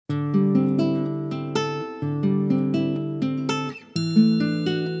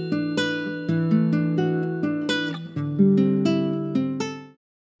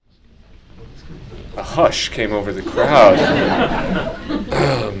hush came over the crowd.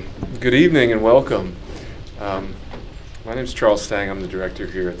 Good evening and welcome. My name is Charles Stang. I'm the director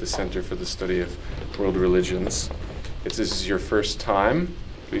here at the Center for the Study of World Religions. If this is your first time,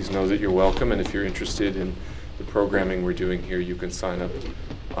 please know that you're welcome, and if you're interested in the programming we're doing here, you can sign up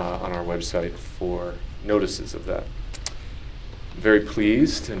on our website for notices of that. I'm very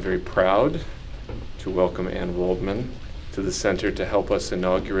pleased and very proud to welcome Anne Waldman to the Center to help us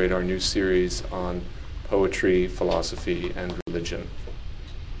inaugurate our new series on poetry, philosophy, and religion.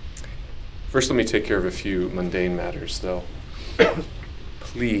 First, let me take care of a few mundane matters, though.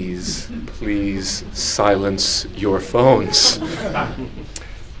 Please silence your phones.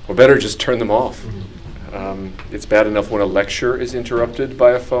 Or better, just turn them off. It's bad enough when a lecture is interrupted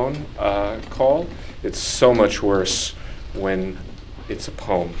by a phone call. It's so much worse when it's a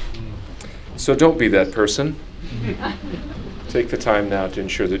poem. So don't be that person. Take the time now to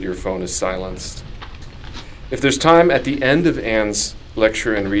ensure that your phone is silenced. If there's time at the end of Anne's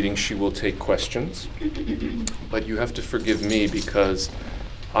lecture and reading, she will take questions. But you have to forgive me because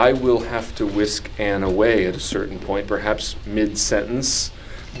I will have to whisk Anne away at a certain point, perhaps mid-sentence,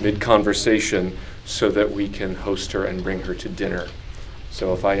 mid-conversation, so that we can host her and bring her to dinner.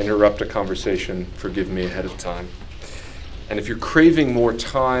 So if I interrupt a conversation, forgive me ahead of time. And if you're craving more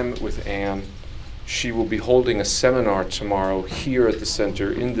time with Anne, she will be holding a seminar tomorrow here at the Center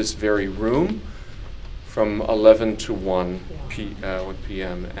in this very room from 11 to 1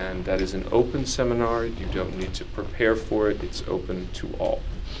 p.m. And that is an open seminar. You don't need to prepare for it. It's open to all.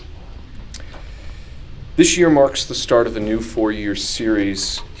 This year marks the start of a new 4-year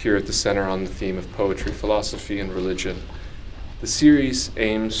series here at the Center on the theme of poetry, philosophy, and religion. The series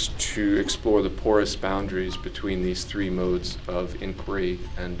aims to explore the porous boundaries between these three modes of inquiry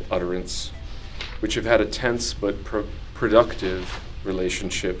and utterance, which have had a tense but productive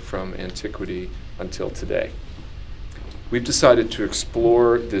relationship from antiquity until today. We've decided to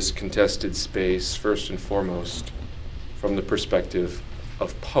explore this contested space first and foremost from the perspective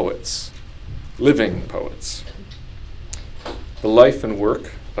of poets, living poets. The life and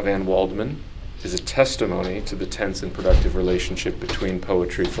work of Anne Waldman is a testimony to the tense and productive relationship between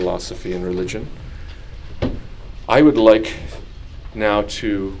poetry, philosophy, and religion. I would like now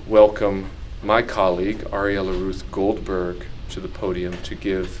to welcome my colleague, Ariella Ruth Goldberg, to the podium to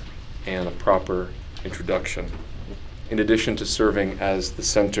give Anne a proper introduction. In addition to serving as the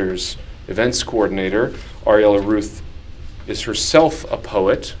Center's events coordinator, Ariella Ruth is herself a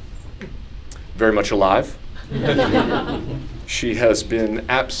poet, very much alive. She has been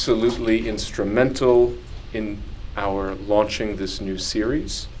absolutely instrumental in our launching this new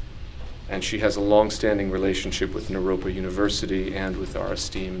series, and she has a long-standing relationship with Naropa University and with our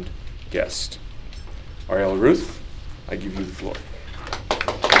esteemed guest. Ariella Ruth, I give you the floor.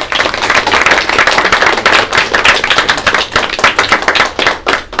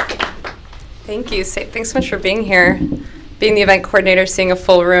 Thank you. Thanks so much for being here. Being the event coordinator, seeing a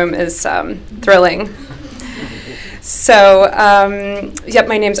full room is thrilling. So,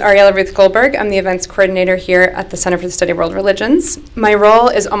 my name's Ariella Ruth Goldberg. I'm the events coordinator here at the Center for the Study of World Religions. My role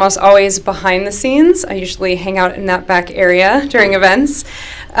is almost always behind the scenes. I usually hang out in that back area during events.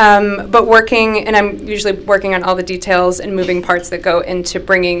 I'm usually working on all the details and moving parts that go into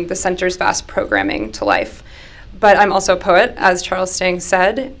bringing the Center's vast programming to life. But I'm also a poet, as Charles Stang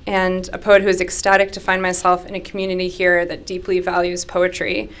said, and a poet who is ecstatic to find myself in a community here that deeply values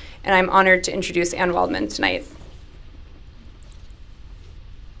poetry, and I'm honored to introduce Anne Waldman tonight.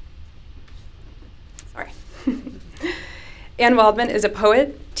 Anne Waldman is a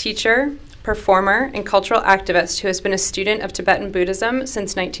poet, teacher, performer, and cultural activist who has been a student of Tibetan Buddhism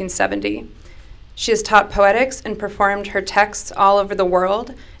since 1970. She has taught poetics and performed her texts all over the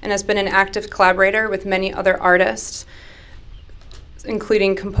world and has been an active collaborator with many other artists,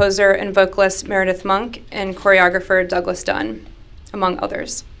 including composer and vocalist Meredith Monk and choreographer Douglas Dunn, among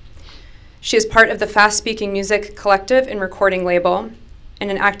others. She is part of the Fast Speaking Music Collective and recording label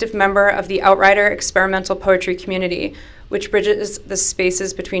and an active member of the Outrider experimental poetry community, which bridges the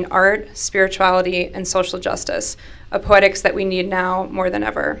spaces between art, spirituality, and social justice, a poetics that we need now more than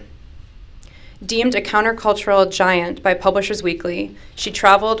ever. Deemed a countercultural giant by Publishers Weekly, she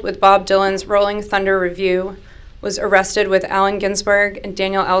traveled with Bob Dylan's Rolling Thunder Revue, was arrested with Allen Ginsberg and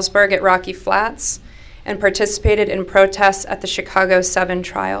Daniel Ellsberg at Rocky Flats, and participated in protests at the Chicago 7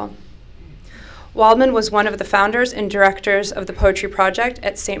 trial. Waldman was one of the founders and directors of the Poetry Project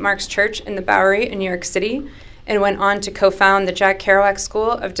at St. Mark's Church in the Bowery in New York City, and went on to co-found the Jack Kerouac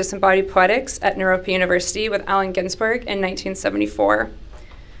School of Disembodied Poetics at Naropa University with Allen Ginsberg in 1974.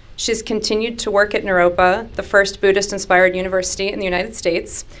 She's continued to work at Naropa, the first Buddhist-inspired university in the United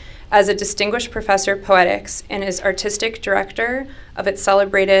States, as a distinguished professor of poetics and is artistic director of its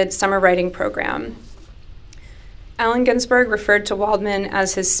celebrated summer writing program. Allen Ginsberg referred to Waldman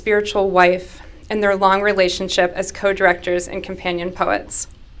as his spiritual wife in their long relationship as co-directors and companion poets.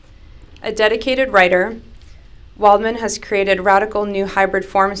 A dedicated writer, Waldman has created radical new hybrid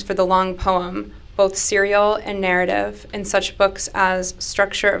forms for the long poem, both serial and narrative, in such books as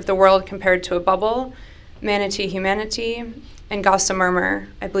Structure of the World Compared to a Bubble, Manatee Humanity, and Gossamer,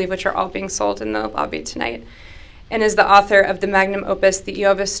 I believe, which are all being sold in the lobby tonight, and is the author of the magnum opus, the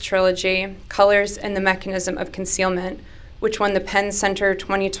Eovis trilogy, Colors and the Mechanism of Concealment, which won the PEN Center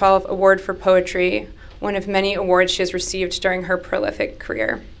 2012 Award for Poetry, one of many awards she has received during her prolific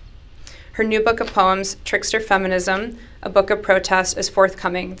career. Her new book of poems, Trickster Feminism, a book of protest, is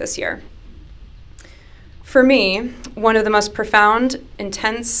forthcoming this year. For me, one of the most profound,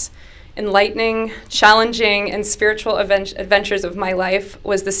 intense, enlightening, challenging, and spiritual adventures of my life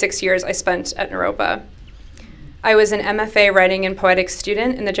was the 6 years I spent at Naropa. I was an MFA Writing and Poetics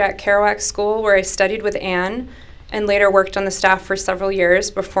student in the Jack Kerouac School, where I studied with Anne and later worked on the staff for several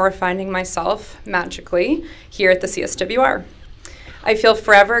years before finding myself, magically, here at the CSWR. I feel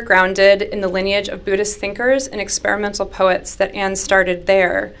forever grounded in the lineage of Buddhist thinkers and experimental poets that Anne started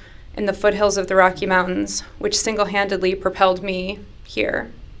there in the foothills of the Rocky Mountains, which single-handedly propelled me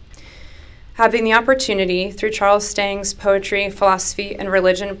here. Having the opportunity, through Charles Stang's Poetry, Philosophy, and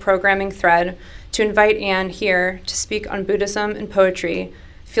Religion programming thread, to invite Anne here to speak on Buddhism and poetry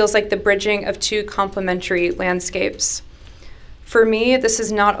feels like the bridging of two complementary landscapes. For me, this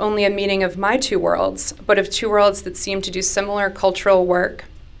is not only a meeting of my two worlds, but of two worlds that seem to do similar cultural work,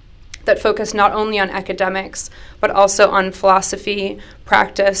 that focus not only on academics, but also on philosophy,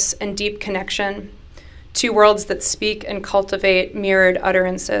 practice, and deep connection. Two worlds that speak and cultivate mirrored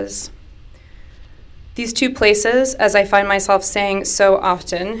utterances. These two places, as I find myself saying so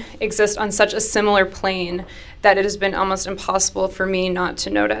often, exist on such a similar plane that it has been almost impossible for me not to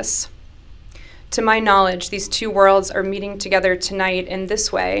notice. To my knowledge, these two worlds are meeting together tonight in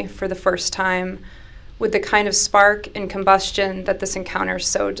this way for the first time, with the kind of spark and combustion that this encounter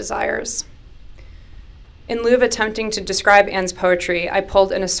so desires. In lieu of attempting to describe Anne's poetry, I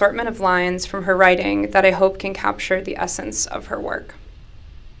pulled an assortment of lines from her writing that I hope can capture the essence of her work.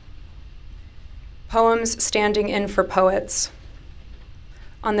 Poems standing in for poets.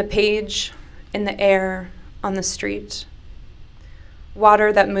 On the page, in the air, on the street.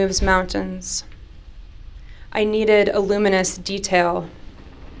 Water that moves mountains. I needed a luminous detail.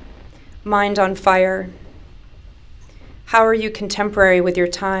 Mind on fire. How are you contemporary with your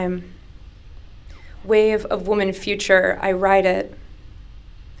time? Wave of woman future, I ride it.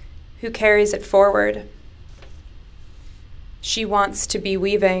 Who carries it forward? She wants to be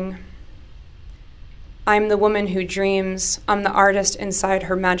weaving. I'm the woman who dreams. I'm the artist inside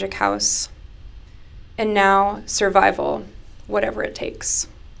her magic house. And now, survival, whatever it takes.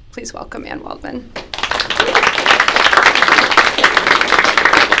 Please welcome Anne Waldman.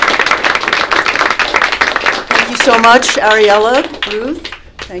 Thank you so much, Ariella, Ruth.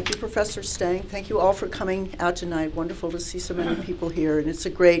 Thank you, Professor Stang. Thank you all for coming out tonight. Wonderful to see so many people here. And it's a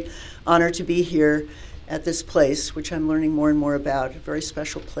great honor to be here at this place, which I'm learning more and more about. A very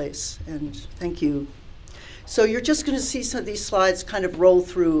special place. And thank you. So you're just going to see some of these slides kind of roll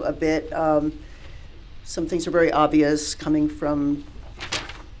through a bit. Some things are very obvious, coming from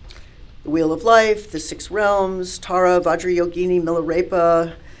The Wheel of Life, The Six Realms, Tara, Vajrayogini,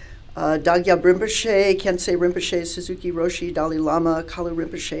 Milarepa, Dagya Rinpoche, Khyentse Rinpoche, Suzuki Roshi, Dalai Lama, Kalu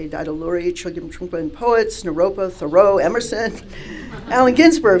Rinpoche, Daido Luri, Chogyam Trungpa and Poets, Naropa, Thoreau, Emerson, Allen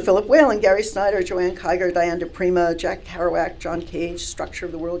Ginsberg, Philip Whalen, Gary Snyder, Joanne Kiger, Diane de Prima, Jack Kerouac, John Cage, Structure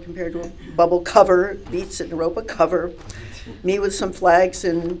of the World Compared to a Bubble cover, Beats at Naropa cover, me with some flags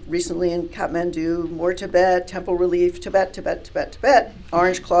and recently in Kathmandu, more Tibet, temple relief, Tibet, Tibet, Tibet, Tibet,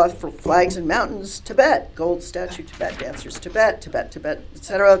 orange cloth for flags and mountains, Tibet, gold statue, Tibet, dancers, Tibet, Tibet, Tibet,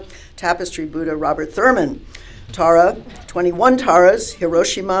 etc., tapestry, Buddha, Robert Thurman, Tara, 21 Taras,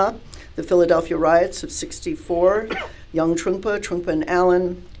 Hiroshima, the Philadelphia riots of '64, Young Trungpa, Trungpa and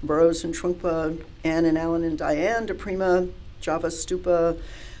Allen, Burroughs and Trungpa, Anne and Allen and Diane de Prima, Java Stupa,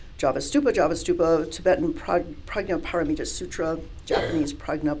 Tibetan Prajna Paramita Sutra, Japanese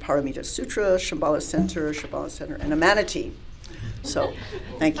Prajna Paramita Sutra, Shambhala Center, and a manatee. So,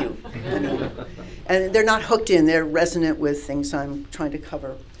 thank you. And they're not hooked in, they're resonant with things I'm trying to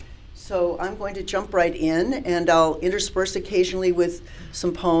cover. So I'm going to jump right in, and I'll intersperse occasionally with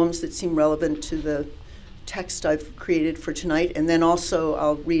some poems that seem relevant to the text I've created for tonight, and then also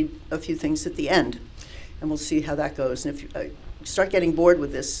I'll read a few things at the end, and we'll see how that goes. And if you start getting bored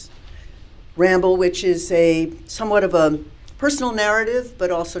with this ramble, which is somewhat of a personal narrative,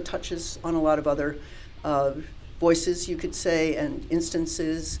 but also touches on a lot of other voices, you could say, and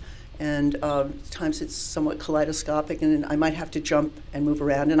instances. And times it's somewhat kaleidoscopic, and I might have to jump and move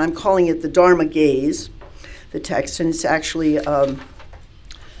around. And I'm calling it the Dharma Gaze, the text, and it's actually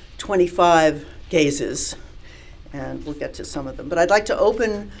 25 gazes, and we'll get to some of them. But I'd like to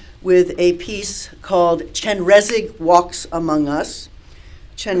open with a piece called Chenrezig Walks Among Us.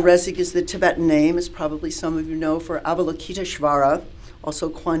 Chenrezig is the Tibetan name, as probably some of you know, for Avalokiteshvara, also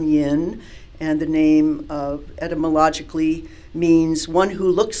Kuan Yin, and the name etymologically means one who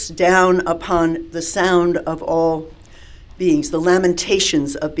looks down upon the sound of all beings, the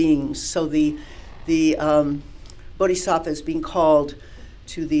lamentations of beings. So the Bodhisattva is being called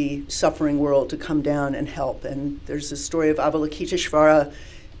to the suffering world to come down and help. And there's a story of Avalokiteshvara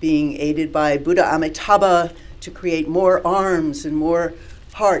being aided by Buddha Amitabha to create more arms and more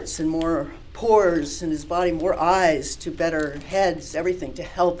hearts and more pores in his body, more eyes to better heads, everything to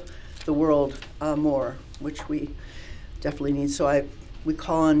help the world more, which we definitely need. So we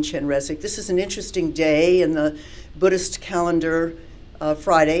call on Chenrezig. This is an interesting day in the Buddhist calendar,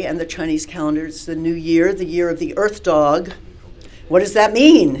 Friday, and the Chinese calendar. It's the new year, the year of the Earth Dog. What does that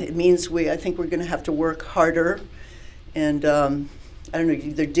mean? It means I think we're going to have to work harder and, I don't know,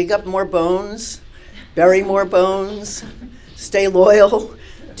 either dig up more bones, bury more bones, stay loyal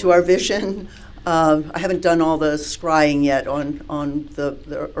to our vision. I haven't done all the scrying yet on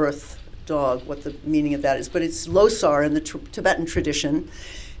the Earth Dog, what the meaning of that is, but it's Losar in the Tibetan tradition.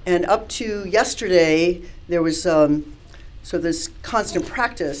 And up to yesterday, there was this constant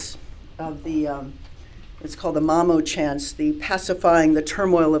practice of the, it's called the Mamo chants, the pacifying the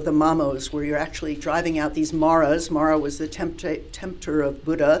turmoil of the Mamos, where you're actually driving out these Maras. Mara was the tempter of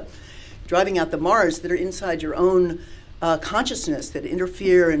Buddha, driving out the Maras that are inside your own consciousness, that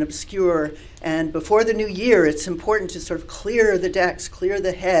interfere and obscure. And before the new year, it's important to sort of clear the decks, clear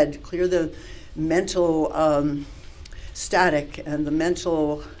the head, clear the mental static and the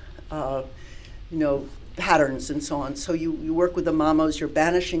mental, patterns and so on. So you work with the Mamos, you're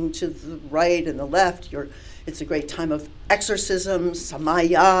banishing to the right and the left. It's a great time of exorcism,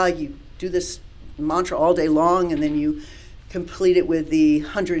 samaya. You do this mantra all day long, and then you complete it with the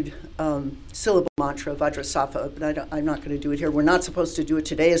 100-syllable mantra, Vajrasattva, but I'm not going to do it here. We're not supposed to do it.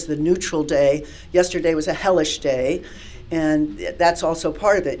 Today is the neutral day. Yesterday was a hellish day, and that's also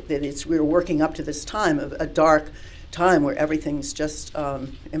part of it, that we're working up to this time, of a dark time where everything's just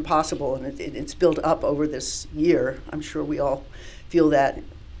impossible, and it's built up over this year. I'm sure we all feel that.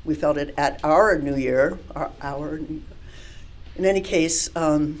 We felt it at our New Year, our New Year. In any case,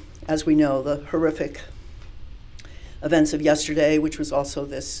 as we know, the horrific events of yesterday, which was also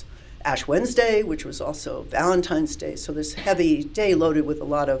this Ash Wednesday, which was also Valentine's Day. So this heavy day loaded with a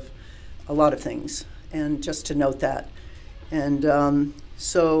lot of things. And just to note that. And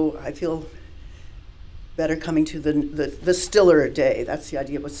so I feel better coming to the stiller day. That's the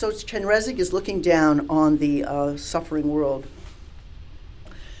idea. But so Chenrezig is looking down on the suffering world.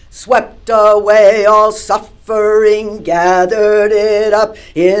 Swept away all suffering, gathered it up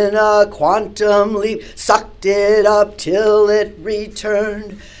in a quantum leap, sucked it up till it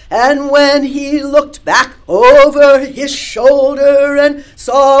returned. And when he looked back over his shoulder and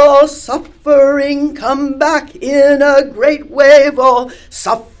saw suffering come back in a great wave, all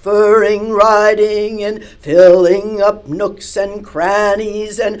suffering riding and filling up nooks and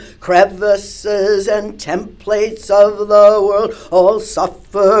crannies and crevices and templates of the world, all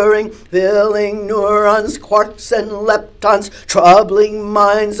suffering, filling neurons, quarks and leptons, troubling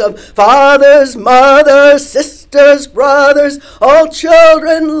minds of fathers, mothers, sisters, brothers, all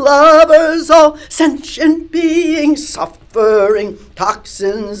children, lovers, all sentient beings, suffering,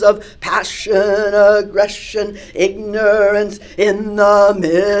 toxins of passion, aggression, ignorance, in the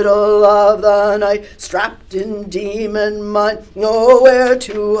middle of the night, strapped in demon mind, nowhere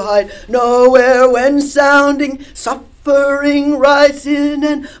to hide, nowhere when sounding, suffering rising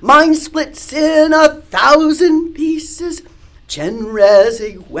and mind splits in 1,000 pieces.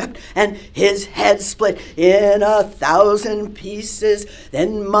 Chenrezig wept, and his head split in 1,000 pieces.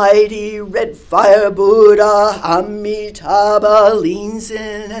 Then mighty red fire Buddha Amitabha leans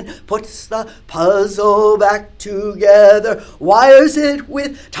in and puts the puzzle back together, wires it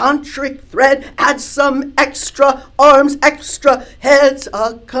with tantric thread, adds some extra arms, extra heads,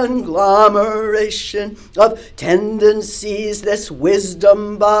 a conglomeration of tendencies, this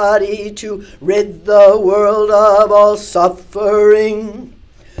wisdom body to rid the world of all suffering.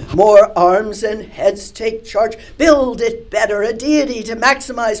 More arms and heads take charge. Build it better, a deity to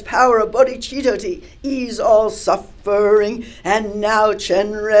maximize power of bodhicitta to ease all suffering. And now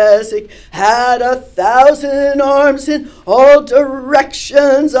Chenrezig had 1,000 arms in all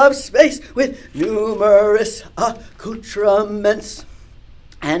directions of space with numerous accoutrements.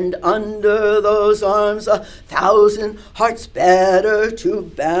 And under those arms 1,000 hearts better to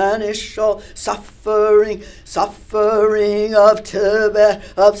banish all suffering of Tibet,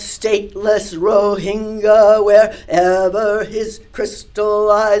 of stateless Rohingya, wherever his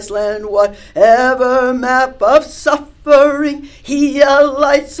crystallized land, whatever map of suffering he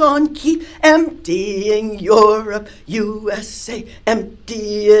alights on. Keep emptying Europe, USA,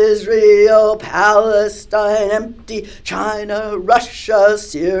 empty Israel, Palestine, empty China, Russia,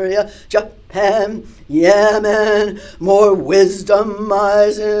 Syria, Japan, Yemen. More wisdom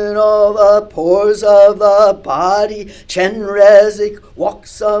lies in all the pores of the body. Chenrezig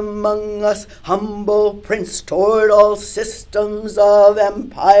walks among us, humble prince toward all systems of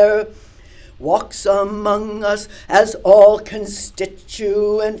empire. Walks among us as all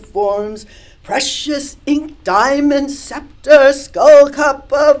constituent forms. Precious ink, diamond, scepter, skull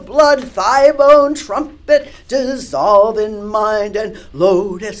cup of blood, thigh bone, trumpet, dissolve in mind, and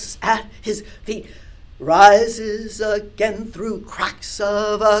lotus at his feet rises again through cracks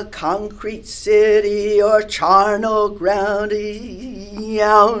of a concrete city or charnel ground.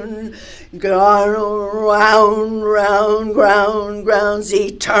 Grounds,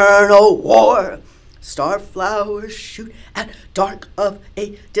 eternal war. Star flowers shoot at dark of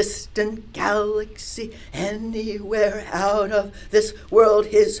a distant galaxy. Anywhere out of this world,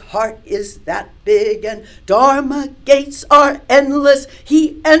 his heart is that big, and Dharma gates are endless.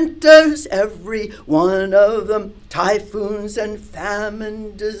 He enters every one of them. Typhoons and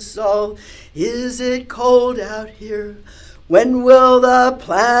famine dissolve. Is it cold out here? When will the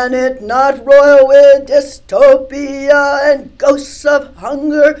planet not roil with dystopia and ghosts of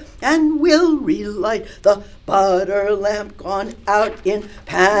hunger? And will relight the butter lamp gone out in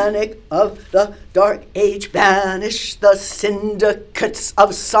panic of the dark age? Banish the syndicates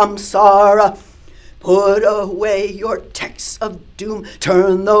of samsara. Put away your texts of doom.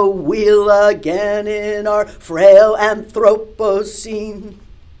 Turn the wheel again in our frail Anthropocene.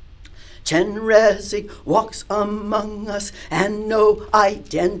 Chenrezig walks among us, and no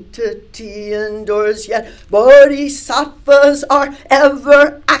identity endures yet. Bodhisattvas are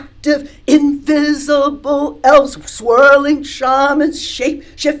ever active, invisible elves, swirling shamans,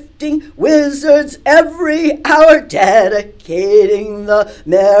 shape-shifting wizards every hour, dedicating the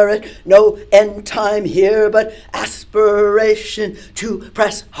merit. No end time here, but aspiration to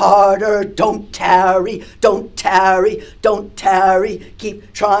press harder. Don't tarry, don't tarry, don't tarry.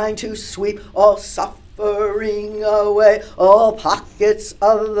 Keep trying to sweep all suffering away, all pockets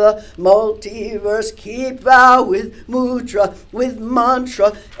of the multiverse. Keep vow with mudra, with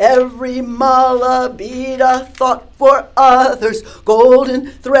mantra. Every mala bead a thought for others. Golden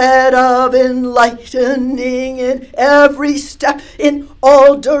thread of enlightening in every step, in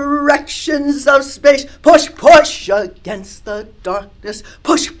all directions of space. Push, push against the darkness.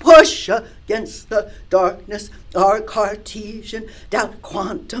 Push, push against the darkness. Our Cartesian doubt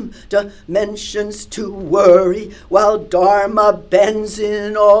quantum dimensions to worry, while Dharma bends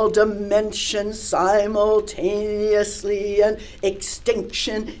in all dimensions simultaneously, and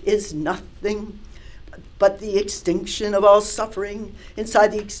extinction is nothing but the extinction of all suffering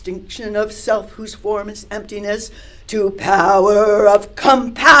inside the extinction of self, whose form is emptiness. To power of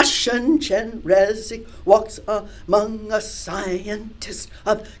compassion, Chenrezig walks among us, scientists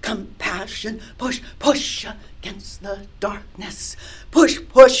of compassion. Push, push against the darkness. Push,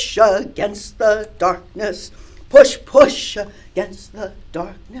 push against the darkness. Push, push against the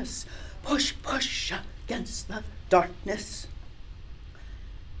darkness. Push, push against the darkness.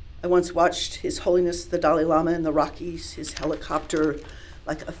 I once watched His Holiness the Dalai Lama in the Rockies, his helicopter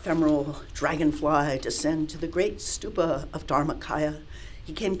like ephemeral dragonfly descend to the great stupa of Dharmakaya.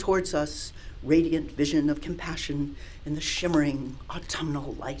 He came towards us, radiant vision of compassion in the shimmering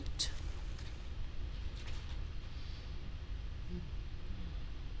autumnal light.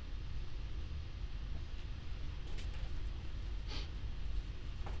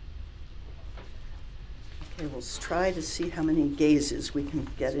 Okay, we'll try to see how many gazes we can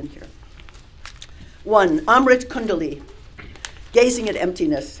get in here. 1, Amrit Kundali, gazing at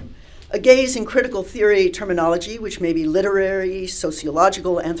emptiness. A gaze in critical theory terminology, which may be literary,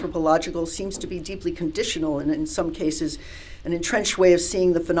 sociological, anthropological, seems to be deeply conditional and in some cases an entrenched way of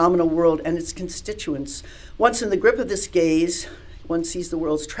seeing the phenomenal world and its constituents. Once in the grip of this gaze, One sees the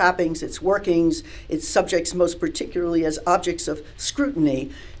world's trappings, its workings, its subjects most particularly as objects of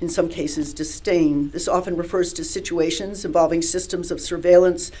scrutiny, in some cases disdain. This often refers to situations involving systems of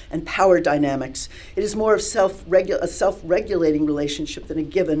surveillance and power dynamics. It is more of a self-regulating relationship than a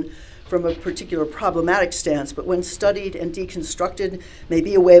given from a particular problematic stance, but when studied and deconstructed, may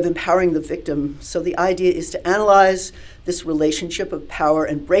be a way of empowering the victim. So the idea is to analyze this relationship of power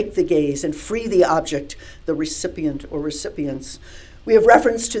and break the gaze and free the object, the recipient or recipients. We have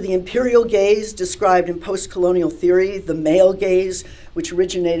reference to the imperial gaze described in post-colonial theory, the male gaze, which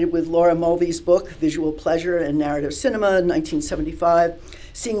originated with Laura Mulvey's book, Visual Pleasure and Narrative Cinema in 1975,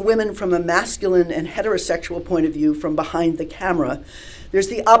 seeing women from a masculine and heterosexual point of view from behind the camera. There's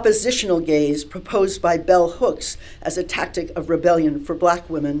the oppositional gaze proposed by bell hooks as a tactic of rebellion for black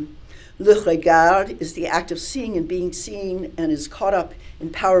women. Le regard is the act of seeing and being seen and is caught up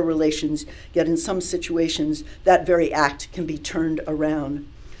in power relations, yet in some situations that very act can be turned around.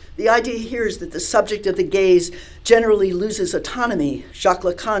 The idea here is that the subject of the gaze generally loses autonomy. Jacques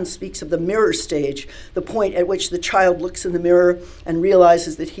Lacan speaks of the mirror stage, the point at which the child looks in the mirror and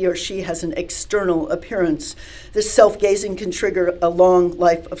realizes that he or she has an external appearance. This self-gazing can trigger a long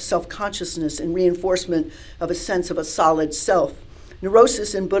life of self-consciousness and reinforcement of a sense of a solid self.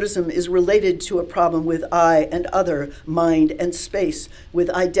 Neurosis in Buddhism is related to a problem with I and other, mind and space, with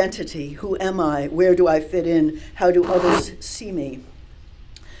identity. Who am I? Where do I fit in? How do others see me?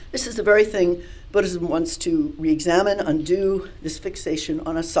 This is the very thing Buddhism wants to re-examine, undo this fixation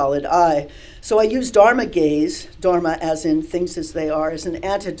on a solid I. So I use Dharma gaze, Dharma as in things as they are, as an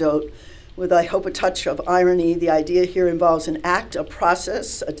antidote with, I hope, a touch of irony. The idea here involves an act, a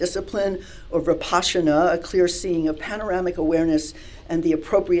process, a discipline, or vipassana, a clear seeing of panoramic awareness and the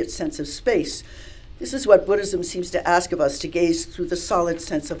appropriate sense of space. This is what Buddhism seems to ask of us, to gaze through the solid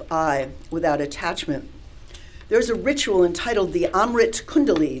sense of I without attachment. There's a ritual entitled the Amrit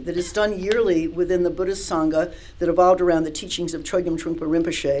Kundali that is done yearly within the Buddhist Sangha that evolved around the teachings of Chogyam Trungpa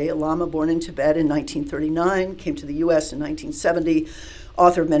Rinpoche, a Lama born in Tibet in 1939, came to the US in 1970,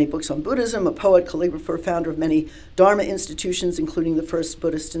 author of many books on Buddhism, a poet, calligrapher, founder of many Dharma institutions, including the first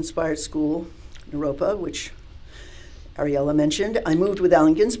Buddhist-inspired school, Naropa, which Ariella mentioned. I moved with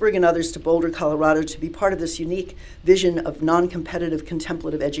Allen Ginsberg and others to Boulder, Colorado to be part of this unique vision of non-competitive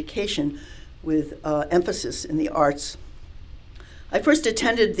contemplative education with emphasis in the arts. I first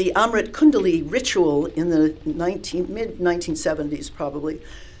attended the Amrit Kundali ritual in the mid-1970s, probably.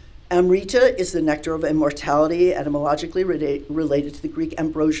 Amrita is the nectar of immortality, etymologically related to the Greek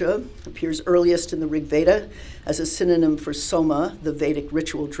ambrosia, appears earliest in the Rig Veda as a synonym for soma, the Vedic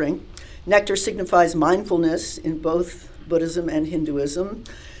ritual drink. Nectar signifies mindfulness in both Buddhism and Hinduism.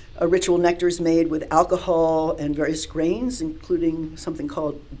 A ritual nectar is made with alcohol and various grains, including something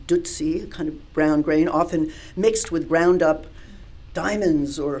called dutsi, a kind of brown grain, often mixed with ground up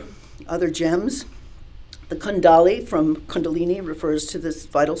diamonds or other gems. The kundali from kundalini refers to this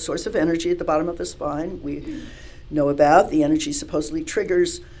vital source of energy at the bottom of the spine we know about. The energy supposedly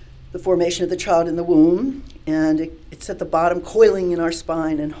triggers the formation of the child in the womb, and it's at the bottom, coiling in our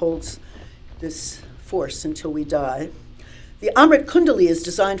spine, and holds this force until we die. The Amrit Kundali is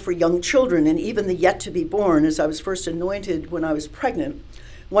designed for young children and even the yet-to-be-born. As I was first anointed when I was pregnant,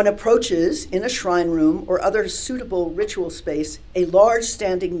 one approaches, in a shrine room or other suitable ritual space, a large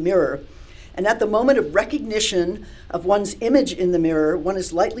standing mirror. And at the moment of recognition of one's image in the mirror, one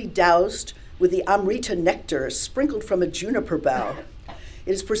is lightly doused with the Amrita nectar sprinkled from a juniper bough.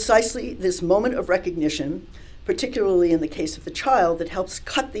 It is precisely this moment of recognition, particularly in the case of the child, that helps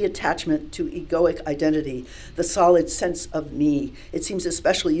cut the attachment to egoic identity, the solid sense of me. It seems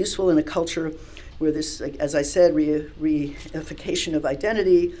especially useful in a culture where this, as I said, reification of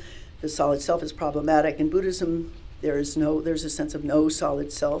identity, the solid self is problematic. In Buddhism, there's a sense of no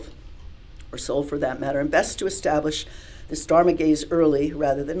solid self, or soul for that matter, and best to establish this Dharma gaze early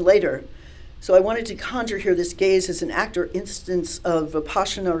rather than later. So I wanted to conjure here this gaze as an act or instance of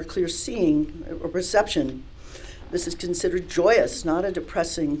vipassana, or clear seeing, or perception. This is considered joyous, not a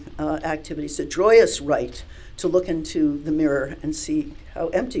depressing activity. It's a joyous right to look into the mirror and see how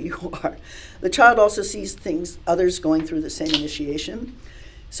empty you are. The child also sees others going through the same initiation.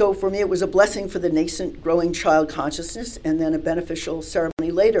 So for me, it was a blessing for the nascent, growing child consciousness, and then a beneficial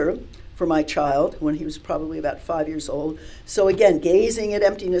ceremony later for my child when he was probably about 5 years old. So again, gazing at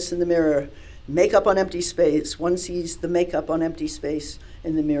emptiness in the mirror, makeup on empty space. One sees the makeup on empty space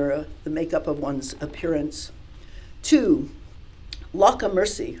in the mirror, the makeup of one's appearance. 2, Laka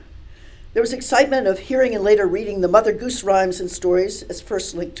Mercy. There was excitement of hearing and later reading the Mother Goose rhymes and stories as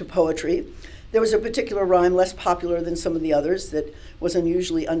first linked to poetry. There was a particular rhyme less popular than some of the others that was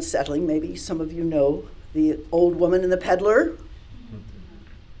unusually unsettling. Maybe some of you know The Old Woman and the Peddler.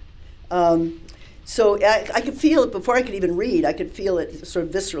 So I could feel it before I could even read. I could feel it sort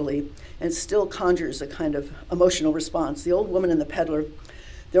of viscerally, and it still conjures a kind of emotional response. The old woman and the peddler.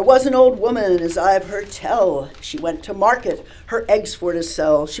 There was an old woman, as I've heard tell. She went to market, her eggs for to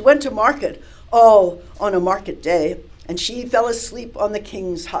sell. She went to market, all on a market day, and she fell asleep on the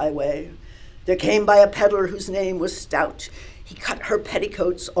king's highway. There came by a peddler whose name was Stout. He cut her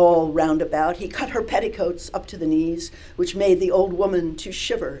petticoats all round about. He cut her petticoats up to the knees, which made the old woman to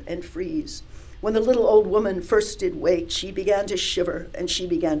shiver and freeze. When the little old woman first did wake, she began to shiver and she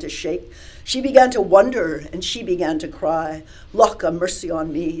began to shake. She began to wonder and she began to cry. Lauk a mercy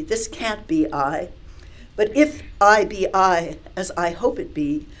on me, this can't be I. But if I be I, as I hope it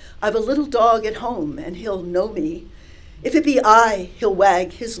be, I've a little dog at home and he'll know me. If it be I, he'll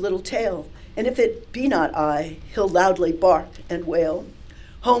wag his little tail, and if it be not I, he'll loudly bark and wail.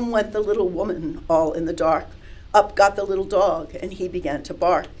 Home went the little woman all in the dark. Up got the little dog and he began to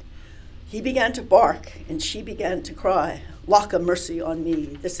bark. He began to bark, and she began to cry, Lauk a mercy on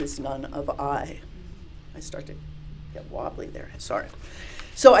me, this is none of I. I start to get wobbly there, sorry.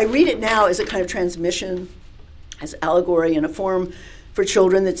 So I read it now as a kind of transmission, as allegory in a form for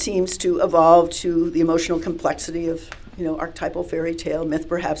children that seems to evolve to the emotional complexity of, archetypal fairy tale, myth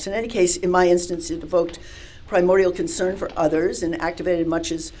perhaps. In any case, in my instance, it evoked primordial concern for others and activated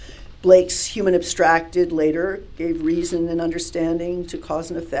much as Blake's Human Abstracted later gave reason and understanding to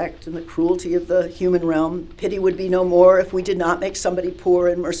cause and effect and the cruelty of the human realm. Pity would be no more if we did not make somebody poor,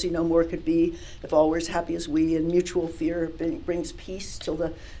 and mercy no more could be if all were as happy as we, and mutual fear brings peace till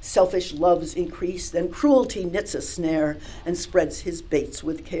the selfish loves increase. Then cruelty knits a snare and spreads his baits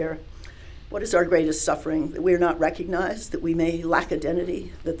with care. What is our greatest suffering? That we are not recognized, that we may lack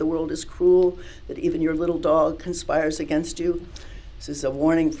identity, that the world is cruel, that even your little dog conspires against you. This is a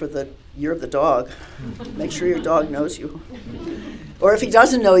warning for the year of the dog. Make sure your dog knows you. Or if he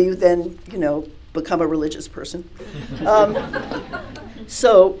doesn't know you, then, become a religious person.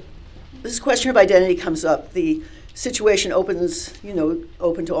 So this question of identity comes up. The situation opens,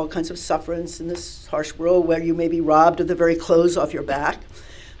 open to all kinds of sufferance in this harsh world where you may be robbed of the very clothes off your back.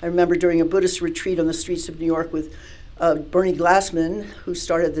 I remember during a Buddhist retreat on the streets of New York with Bernie Glassman, who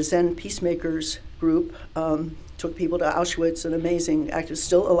started the Zen Peacemakers group, took people to Auschwitz, an amazing activist,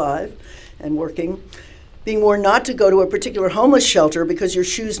 still alive and working, being warned not to go to a particular homeless shelter because your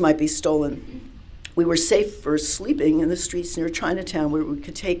shoes might be stolen. We were safe for sleeping in the streets near Chinatown, where we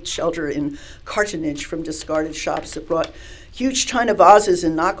could take shelter in cartonage from discarded shops that brought huge china vases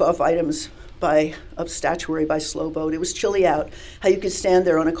and knockoff items of statuary by slow boat. It was chilly out. How you could stand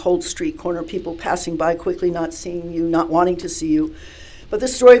there on a cold street corner, people passing by quickly, not seeing you, not wanting to see you. But the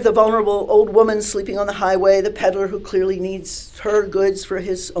story of the vulnerable old woman sleeping on the highway, the peddler who clearly needs her goods for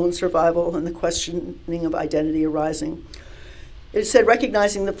his own survival, and the questioning of identity arising. It said,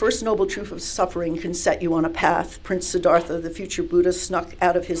 recognizing the first noble truth of suffering can set you on a path. Prince Siddhartha, the future Buddha, snuck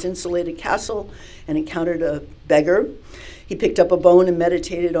out of his insulated castle and encountered a beggar. He picked up a bone and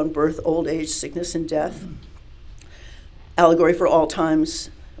meditated on birth, old age, sickness, and death. Allegory for all times,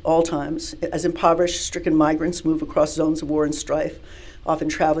 as impoverished, stricken migrants move across zones of war and strife, often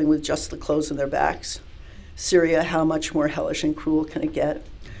traveling with just the clothes on their backs. Syria, how much more hellish and cruel can it get?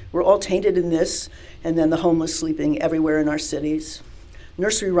 We're all tainted in this, and then the homeless sleeping everywhere in our cities.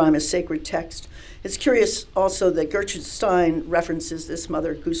 Nursery rhyme is sacred text. It's curious also that Gertrude Stein references this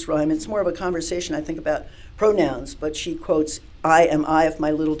Mother Goose rhyme. It's more of a conversation, I think, about pronouns, but she quotes, I am I if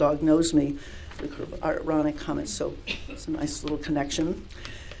my little dog knows me, with ironic comments, so it's a nice little connection.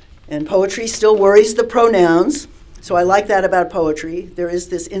 And poetry still worries the pronouns. So I like that about poetry. There is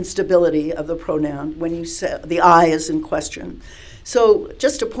this instability of the pronoun when you say the I is in question. So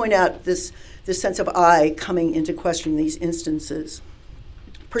just to point out this sense of I coming into question in these instances.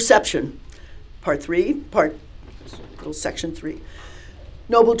 Perception, section 3.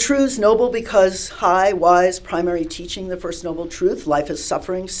 Noble truths, noble because high, wise, primary teaching, the first noble truth. Life is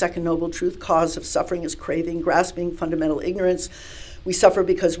suffering. Second noble truth, cause of suffering is craving, grasping, fundamental ignorance. We suffer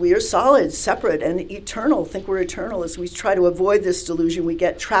because we are solid, separate, and eternal. Think we're eternal. As we try to avoid this delusion, we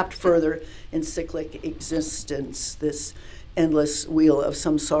get trapped further in cyclic existence, this endless wheel of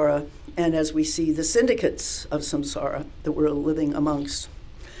samsara, and as we see the syndicates of samsara that we're living amongst.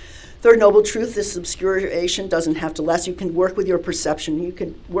 Third noble truth, this obscuration doesn't have to last. You can work with your perception. You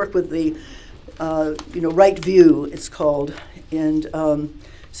can work with the right view, it's called, and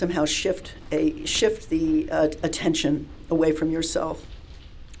somehow shift the attention away from yourself.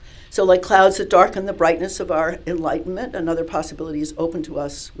 So like clouds that darken the brightness of our enlightenment, another possibility is open to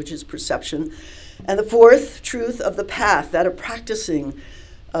us, which is perception. And the fourth truth of the path, that of practicing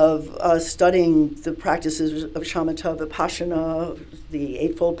of studying the practices of shamatha, vipassana, the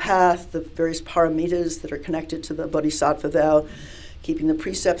Eightfold Path, the various paramitas that are connected to the bodhisattva vow, keeping the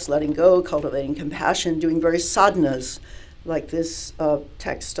precepts, letting go, cultivating compassion, doing various sadhanas, like this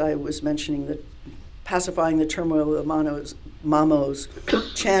text I was mentioning, that pacifying the turmoil of the mamos,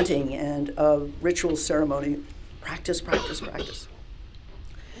 chanting, and ritual ceremony. Practice, practice, practice.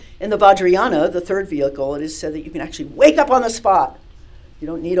 In the Vajrayana, the third vehicle, it is said that you can actually wake up on the spot. You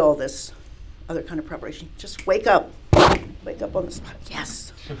don't need all this other kind of preparation. Just wake up. Wake up on the spot.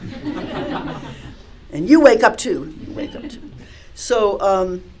 Yes. And you wake up too. You wake up too.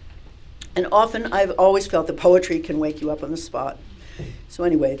 So, and often I've always felt that poetry can wake you up on the spot. So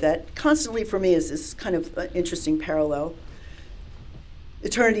anyway, that constantly for me is this kind of interesting parallel.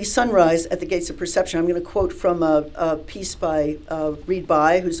 Eternity Sunrise at the Gates of Perception. I'm going to quote from a piece by Reid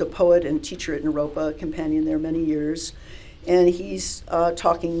Bai, who's a poet and teacher at Naropa, a companion there many years. And he's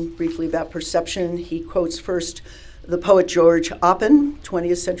talking briefly about perception. He quotes first the poet George Oppen,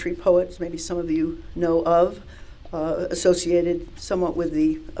 20th century poet, maybe some of you know of, associated somewhat with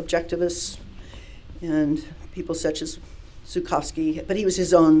the objectivists and people such as Zhukovsky, but he was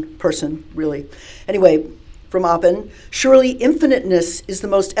his own person, really. Anyway, from Oppen, surely infiniteness is the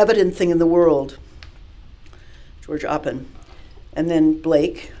most evident thing in the world. George Oppen. And then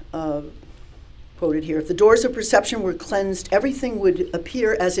Blake, quoted here, if the doors of perception were cleansed, everything would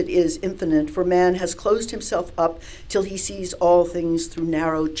appear as it is infinite, for man has closed himself up till he sees all things through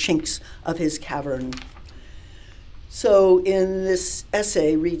narrow chinks of his cavern. So in this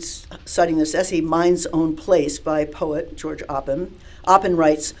essay, citing this essay, Mind's Own Place by poet George Oppen, Oppen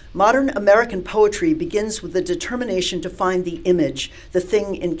writes, modern American poetry begins with the determination to find the image, the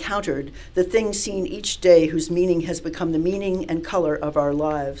thing encountered, the thing seen each day whose meaning has become the meaning and color of our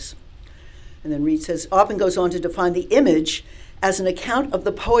lives. And then Reid says, Oppen goes on to define the image as an account of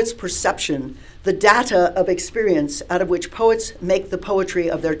the poet's perception, the data of experience out of which poets make the poetry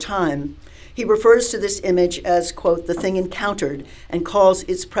of their time. He refers to this image as, quote, the thing encountered, and calls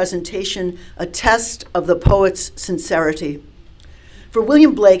its presentation a test of the poet's sincerity. For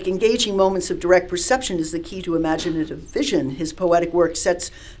William Blake, engaging moments of direct perception is the key to imaginative vision. His poetic work sets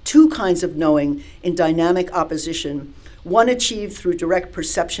two kinds of knowing in dynamic opposition, one achieved through direct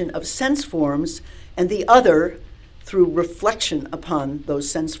perception of sense forms, and the other through reflection upon those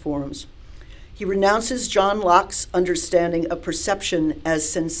sense forms. He renounces John Locke's understanding of perception as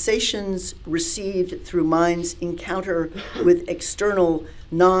sensations received through mind's encounter with external,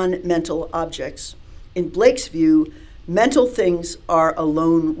 non-mental objects. In Blake's view, mental things are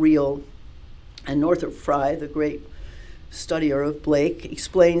alone real. And Northrop Frye, the great studier of Blake,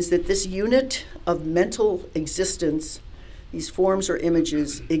 explains that this unit of mental existence, these forms or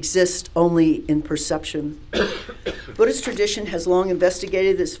images, exist only in perception. Buddhist tradition has long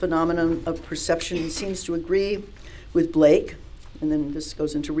investigated this phenomenon of perception and seems to agree with Blake, and then this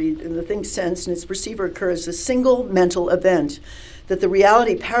goes into Reid, in the thing sensed and its perceiver occurs as a single mental event, that the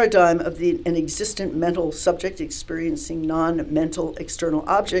reality paradigm of an existent mental subject experiencing non-mental external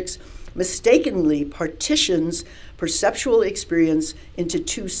objects mistakenly partitions perceptual experience into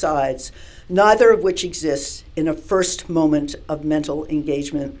two sides, neither of which exists in a first moment of mental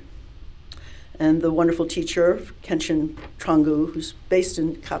engagement. And the wonderful teacher, Kenshin Trangu, who's based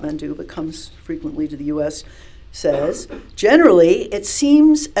in Kathmandu but comes frequently to the US, says, generally, it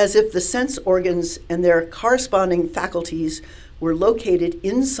seems as if the sense organs and their corresponding faculties were located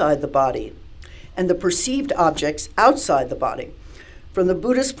inside the body and the perceived objects outside the body. From the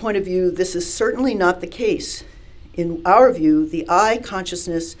Buddhist point of view, this is certainly not the case. In our view, the I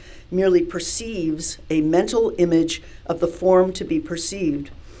consciousness merely perceives a mental image of the form to be perceived.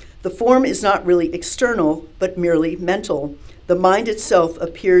 The form is not really external, but merely mental. The mind itself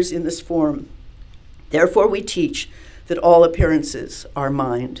appears in this form. Therefore, we teach that all appearances are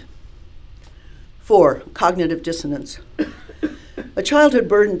mind. 4, cognitive dissonance. A childhood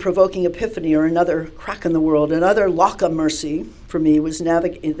burden-provoking epiphany or another crack in the world, another Laka mercy for me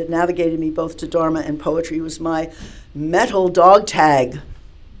that navigated me both to Dharma and poetry was my metal dog tag.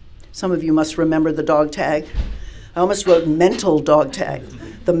 Some of you must remember the dog tag. I almost wrote mental dog tag,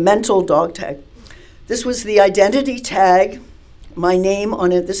 the mental dog tag. This was the identity tag. My name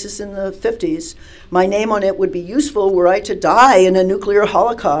on it, this is in the 50s, my name on it would be useful were I to die in a nuclear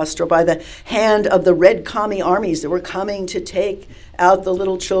holocaust or by the hand of the red commie armies that were coming to take out the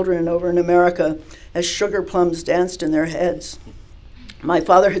little children over in America as sugar plums danced in their heads. My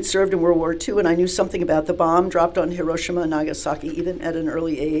father had served in World War II, and I knew something about the bomb dropped on Hiroshima and Nagasaki, even at an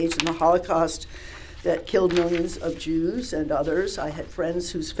early age, and the Holocaust that killed millions of Jews and others. I had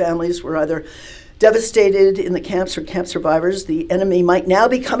friends whose families were either Devastated in the camps or camp survivors, the enemy might now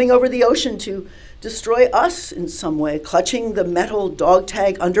be coming over the ocean to destroy us in some way. Clutching the metal dog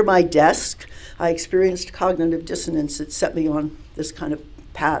tag under my desk, I experienced cognitive dissonance that set me on this kind of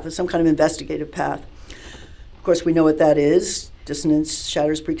path, some kind of investigative path. Of course, we know what that is. Dissonance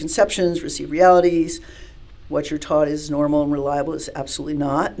shatters preconceptions, receive realities. What you're taught is normal and reliable is absolutely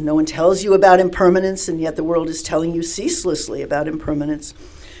not. No one tells you about impermanence, and yet the world is telling you ceaselessly about impermanence.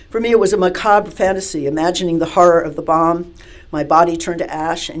 For me, it was a macabre fantasy, imagining the horror of the bomb, my body turned to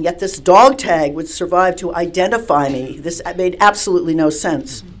ash, and yet this dog tag would survive to identify me. This made absolutely no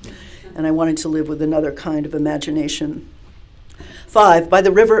sense, and I wanted to live with another kind of imagination. 5, by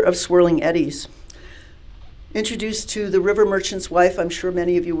the river of swirling eddies. Introduced to The River Merchant's Wife, I'm sure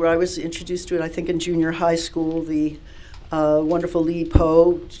many of you were. I was introduced to it, I think, in junior high school, the wonderful Li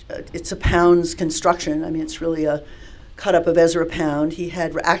Po. It's a Pound's construction. I mean, it's really a cut-up of Ezra Pound. He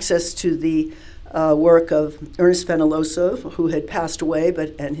had access to the work of Ernest Fenollosa, who had passed away,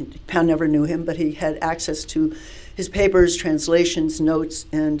 and Pound never knew him, but he had access to his papers, translations, notes,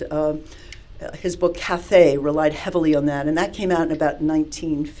 and his book Cathay relied heavily on that. And that came out in about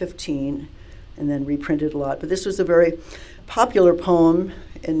 1915 and then reprinted a lot. But this was a very popular poem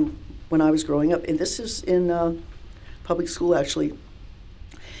when I was growing up. And this is in public school, actually.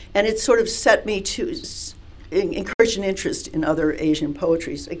 And it sort of set me to encourage an interest in other Asian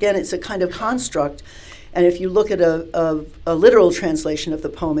poetries. Again, it's a kind of construct, and if you look at a literal translation of the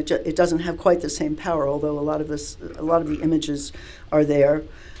poem, it doesn't have quite the same power, although a lot of the images are there.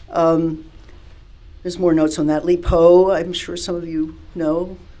 There's more notes on that. Li Po, I'm sure some of you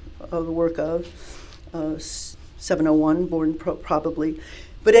know the work of, 701, born probably.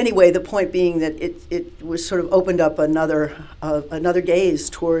 But anyway, the point being that it was sort of opened up another gaze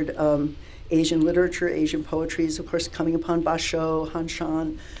toward Asian literature, Asian poetries, of course, coming upon Basho, Han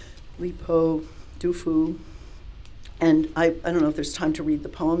Shan, Li Po, Du Fu. And I don't know if there's time to read the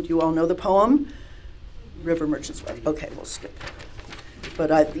poem. Do you all know the poem? River Merchant's Wife. Okay, we'll skip.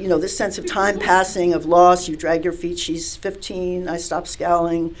 But this sense of time passing, of loss, you drag your feet, she's 15, I stop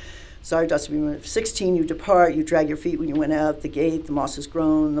scowling. Sorry, Dusty, 16, you depart, you drag your feet when you went out the gate, the moss has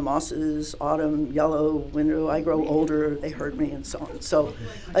grown, the mosses, autumn, yellow, winter, I grow older, they hurt me, and so on. So,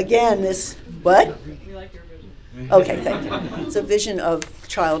 again, this, what? We like your vision. Okay, thank you. It's a vision of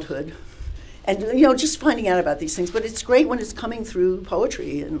childhood. And, just finding out about these things. But it's great when it's coming through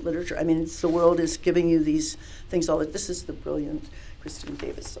poetry and literature. I mean, the world is giving you these things all that. This is the brilliant Christine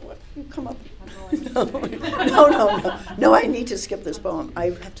Davis. So what? You come up. No, I need to skip this poem. I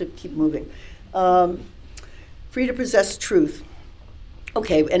have to keep moving. Free to possess truth.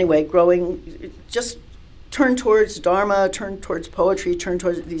 Okay, anyway, growing, just turn towards Dharma, turn towards poetry, turn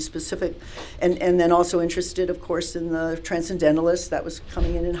towards these specific, and then also interested, of course, in the Transcendentalists. That was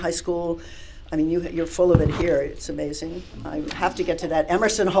coming in high school. I mean, you're full of it here. It's amazing. I have to get to that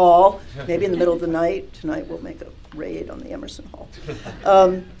Emerson Hall, maybe in the middle of the night. Tonight we'll make a raid on the Emerson Hall.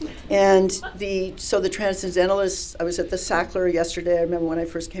 So the Transcendentalists, I was at the Sackler yesterday. I remember when I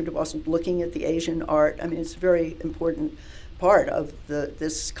first came to Boston looking at the Asian art. I mean, it's a very important part of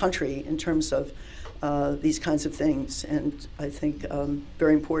this country in terms of these kinds of things. And I think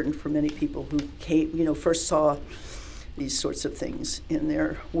very important for many people who came, first saw these sorts of things in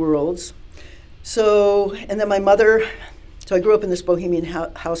their worlds. So, and then my mother, so I grew up in this bohemian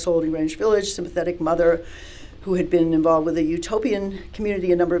household in Greenwich Village, sympathetic mother who had been involved with a utopian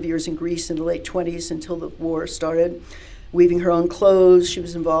community a number of years in Greece in the late 20s until the war started, weaving her own clothes. She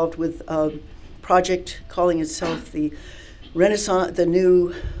was involved with a project calling itself the Renaissance, the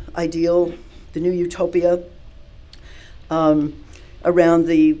New Ideal, the New Utopia, around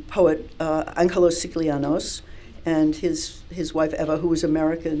the poet Angelos Siklianos and his wife Eva, who was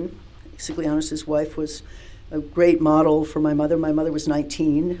American. Siklianos' wife was a great model for my mother. My mother was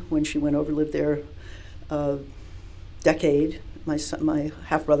 19 when she went over, lived there a decade. My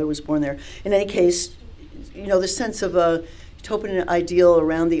half-brother was born there. In any case, the sense of a utopian ideal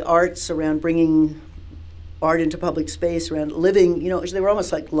around the arts, around bringing art into public space, around living, they were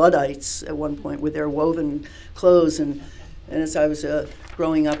almost like Luddites at one point with their woven clothes. And as I was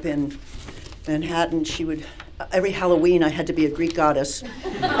growing up in Manhattan, every Halloween I had to be a Greek goddess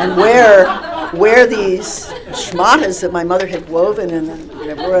and wear these shmatas that my mother had woven and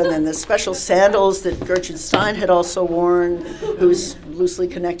then the special sandals that Gertrude Stein had also worn, who was loosely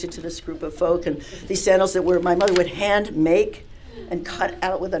connected to this group of folk, and these sandals that my mother would hand make and cut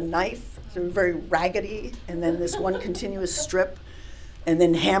out with a knife. They were very raggedy, and then this one continuous strip, and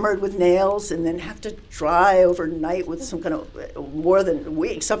then hammered with nails, and then have to dry overnight with some kind of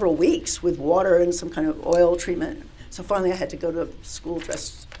several weeks with water and some kind of oil treatment. So finally I had to go to school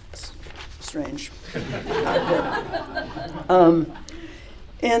dressed strange.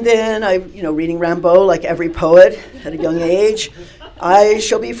 And then I, reading Rimbaud like every poet at a young age, I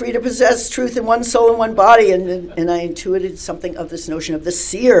shall be free to possess truth in one soul and one body. And I intuited something of this notion of the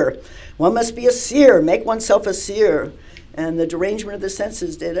seer. One must be a seer, make oneself a seer. And the derangement of the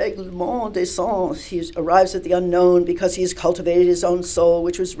senses, dérèglement des sens, he arrives at the unknown because he has cultivated his own soul,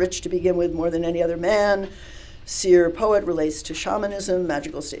 which was rich to begin with more than any other man. Seer poet relates to shamanism,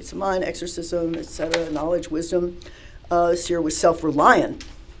 magical states of mind, exorcism, etc., knowledge, wisdom. Seer was self-reliant.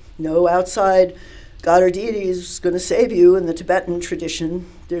 No outside God or deity is going to save you. In the Tibetan tradition,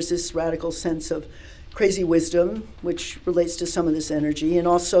 there's this radical sense of crazy wisdom, which relates to some of this energy, and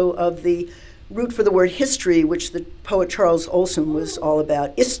also of the root for the word history, which the poet Charles Olson was all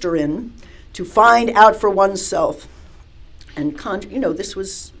about, isterin, to find out for oneself. And, this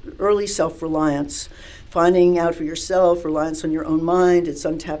was early self-reliance, finding out for yourself, reliance on your own mind, it's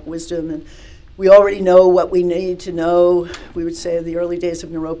untapped wisdom. And we already know what we need to know. We would say in the early days of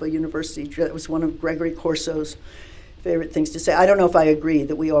Naropa University, that was one of Gregory Corso's favorite things to say. I don't know if I agree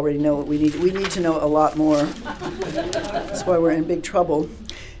that we already know what we need. We need to know a lot more. That's why we're in big trouble.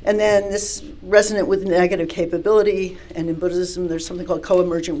 And then this resonant with negative capability, and in Buddhism there's something called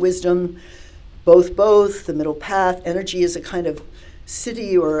co-emergent wisdom, both, the middle path. Energy is a kind of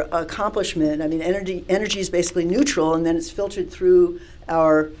city or accomplishment. I mean, energy is basically neutral, and then it's filtered through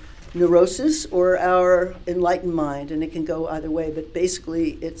our neurosis or our enlightened mind, and it can go either way, but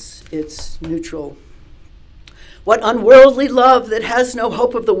basically it's neutral. What unworldly love that has no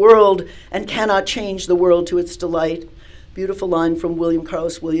hope of the world and cannot change the world to its delight. Beautiful line from William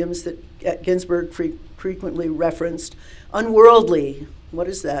Carlos Williams that Ginsberg frequently referenced. Unworldly, what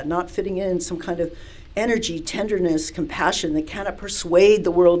is that? Not fitting in, some kind of energy, tenderness, compassion that cannot persuade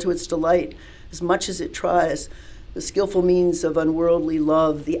the world to its delight as much as it tries. The skillful means of unworldly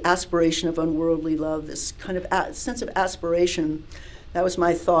love, the aspiration of unworldly love, this kind of sense of aspiration. That was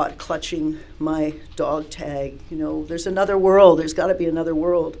my thought, clutching my dog tag. There's another world. There's got to be another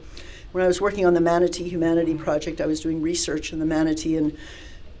world. When I was working on the Manatee Humanity Project, I was doing research in the manatee and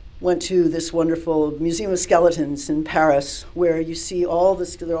went to this wonderful Museum of Skeletons in Paris, where you see all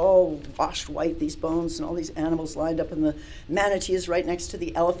this, they're all washed white, these bones, and all these animals lined up, and the manatee is right next to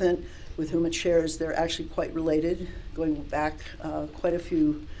the elephant with whom it shares. They're actually quite related, going back quite a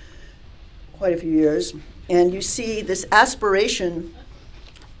few years. And you see this aspiration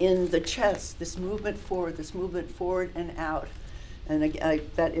in the chest, this movement forward and out. And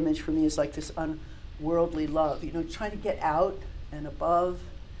that image for me is like this unworldly love, trying to get out and above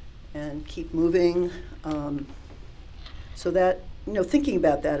and keep moving. So that, thinking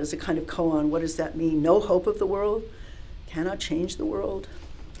about that as a kind of koan, what does that mean? No hope of the world, cannot change the world.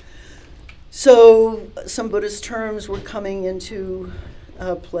 So some Buddhist terms were coming into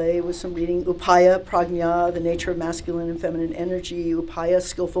play with some reading. Upaya, prajna, the nature of masculine and feminine energy. Upaya,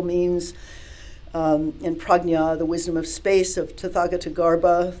 skillful means. And prajna, the wisdom of space, of Tathagata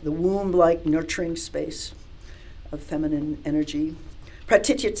Garbha, the womb-like nurturing space of feminine energy.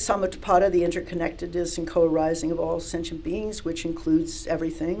 Pratitya Samutpada, the interconnectedness and co-arising of all sentient beings, which includes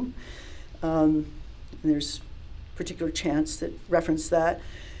everything. There's particular chants that reference that.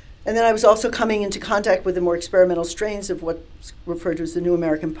 And then I was also coming into contact with the more experimental strains of what's referred to as the New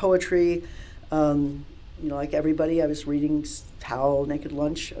American Poetry. Like everybody, I was reading Howl, Naked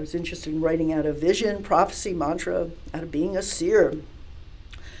Lunch. I was interested in writing out of vision, prophecy, mantra, out of being a seer.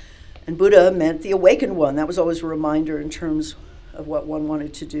 And Buddha meant the awakened one. That was always a reminder in terms of what one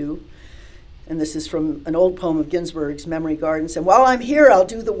wanted to do. And this is from an old poem of Ginsberg's, Memory Gardens. And while I'm here, I'll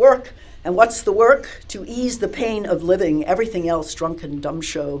do the work. And what's the work? To ease the pain of living, everything else drunken dumb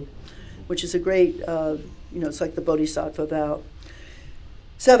show, which is a great, it's like the Bodhisattva vow.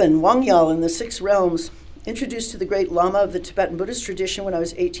 7, Wangyal in the 6 realms. Introduced to the great Lama of the Tibetan Buddhist tradition when I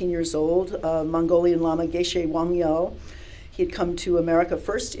was 18 years old, Mongolian Lama Geshe Wangyal. He had come to America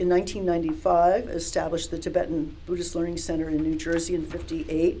first in 1995, established the Tibetan Buddhist Learning Center in New Jersey in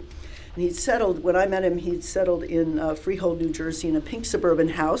 1958. And he'd settled, when I met him, he'd settled in Freehold, New Jersey in a pink suburban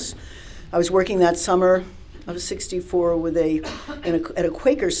house. I was working that summer. I was 64 at a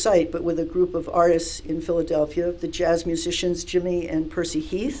Quaker site, but with a group of artists in Philadelphia, the jazz musicians Jimmy and Percy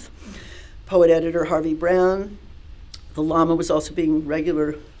Heath, poet editor Harvey Brown. The Lama was also being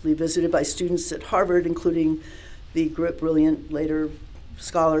regularly visited by students at Harvard, including the brilliant later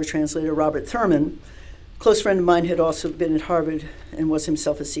scholar, translator Robert Thurman. A close friend of mine had also been at Harvard and was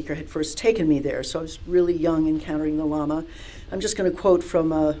himself a seeker, had first taken me there. So I was really young encountering the Lama. I'm just going to quote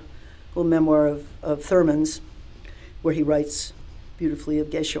from a little memoir of Thurman's, where he writes beautifully of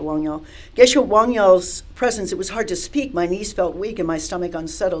Geshe Wangyal. Geshe Wangyal's presence, it was hard to speak. My knees felt weak and my stomach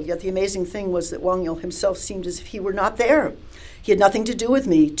unsettled. Yet the amazing thing was that Wangyal himself seemed as if he were not there. He had nothing to do with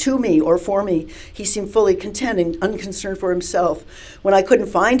me, to me, or for me. He seemed fully content and unconcerned for himself. When I couldn't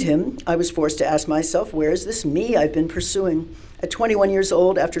find him, I was forced to ask myself, where is this me I've been pursuing? At 21 years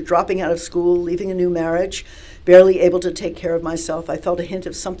old, after dropping out of school, leaving a new marriage, barely able to take care of myself, I felt a hint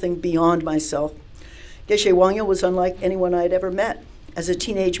of something beyond myself. Geshe Wangyal was unlike anyone I had ever met. As a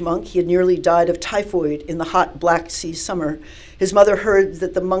teenage monk, he had nearly died of typhoid in the hot Black Sea summer. His mother heard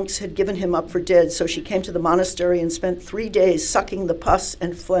that the monks had given him up for dead, so she came to the monastery and spent 3 days sucking the pus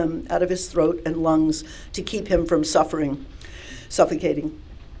and phlegm out of his throat and lungs to keep him from suffocating.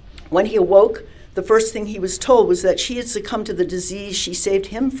 When he awoke, the first thing he was told was that she had succumbed to the disease she saved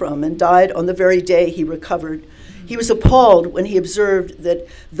him from and died on the very day he recovered. He was appalled when he observed that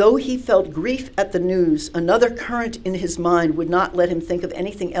though he felt grief at the news, another current in his mind would not let him think of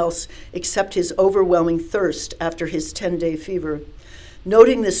anything else except his overwhelming thirst after his 10-day fever.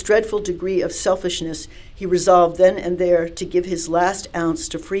 Noting this dreadful degree of selfishness, he resolved then and there to give his last ounce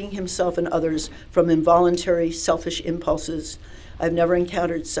to freeing himself and others from involuntary selfish impulses. I've never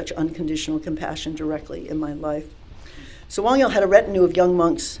encountered such unconditional compassion directly in my life. So Wangyal had a retinue of young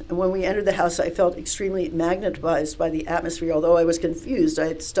monks, and when we entered the house, I felt extremely magnetized by the atmosphere. Although I was confused, I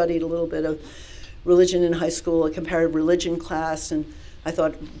had studied a little bit of religion in high school, a comparative religion class, and I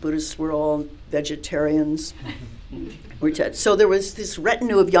thought Buddhists were all vegetarians. So there was this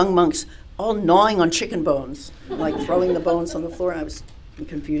retinue of young monks all gnawing on chicken bones, like throwing the bones on the floor, and I was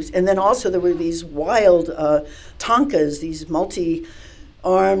confused. And then also there were these wild Thangkas, these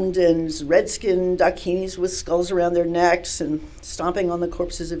multi-armed and red-skinned dakinis with skulls around their necks and stomping on the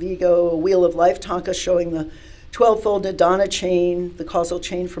corpses of ego, a wheel of life Thangka showing the 12-fold Nidana chain, the causal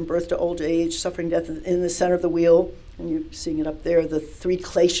chain from birth to old age, suffering, death in the center of the wheel. And you're seeing it up there, the 3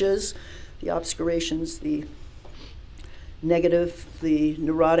 kleshas, the obscurations, the negative, the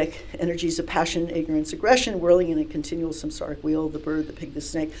neurotic energies of passion, ignorance, aggression, whirling in a continual samsaric wheel, the bird, the pig, the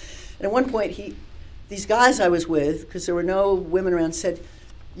snake. And at one point, these guys I was with, because there were no women around, said,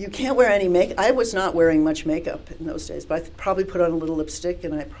 you can't wear any makeup. I was not wearing much makeup in those days, but I probably put on a little lipstick,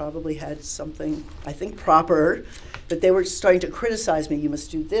 and I probably had something, I think, proper. But they were starting to criticize me. You must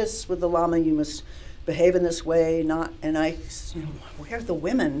do this with the Lama. You must behave in this way. And I, where are the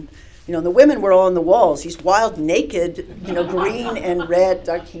women? The women were all on the walls, these wild, naked, green and red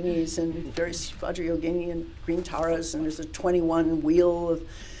dakinis and various Vajrayogini and green taras, and there's a 21 wheel of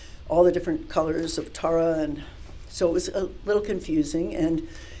all the different colors of tara, and so it was a little confusing. And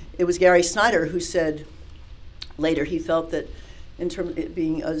it was Gary Snyder who said later he felt that in terms of it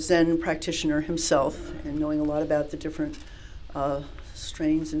being a Zen practitioner himself and knowing a lot about the different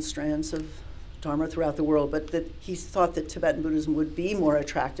strains and strands of Dharma throughout the world, but that he thought that Tibetan Buddhism would be more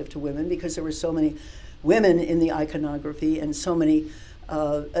attractive to women because there were so many women in the iconography and so many,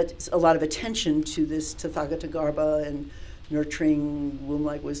 a lot of attention to this Tathagata Garbha and nurturing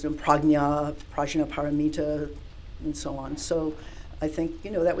womb-like wisdom, prajna paramita, and so on. So I think,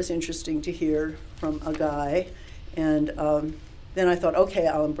 that was interesting to hear from a guy. And then I thought, okay,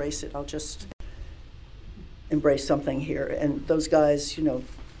 I'll embrace it. I'll just embrace something here. And those guys,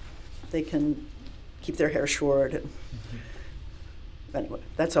 they can keep their hair short. And anyway,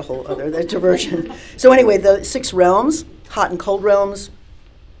 that's a whole other diversion. So anyway, the 6 realms, hot and cold realms.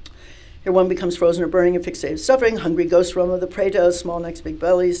 Here one becomes frozen or burning in fixated suffering. Hungry ghost realm of the Pretas, small necks, big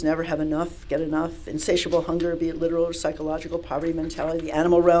bellies, never have enough, get enough. Insatiable hunger, be it literal or psychological, poverty mentality. The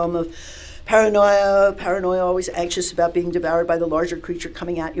animal realm of paranoia, always anxious about being devoured by the larger creature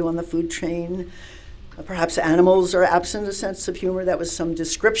coming at you on the food chain. Perhaps animals are absent a sense of humor. That was some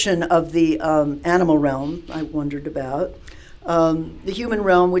description of the animal realm I wondered about. The human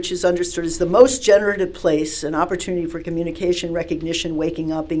realm, which is understood as the most generative place, an opportunity for communication, recognition,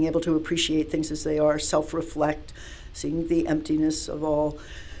 waking up, being able to appreciate things as they are, self-reflect, seeing the emptiness of all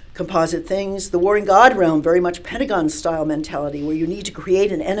composite things. The warring God realm, very much Pentagon-style mentality, where you need to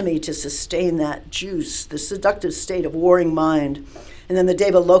create an enemy to sustain that juice, the seductive state of warring mind. And then the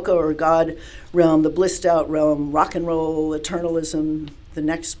Deva Loka, or God realm, the blissed-out realm, rock and roll, eternalism, the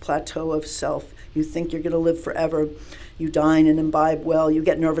next plateau of self. You think you're going to live forever. You dine and imbibe well. You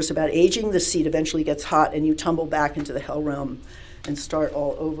get nervous about aging. The seat eventually gets hot, and you tumble back into the hell realm and start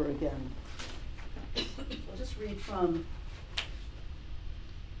all over again. I'll just read from...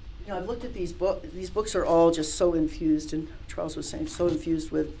 I've looked at these books. These books are all just so infused, and Charles was saying, so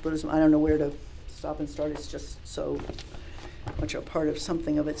infused with Buddhism. I don't know where to stop and start. It's just so much a part of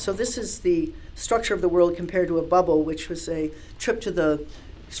something of it. So this is the structure of the world compared to a bubble, which was a trip to the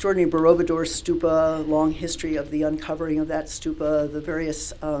extraordinary Borobudur stupa, long history of the uncovering of that stupa, the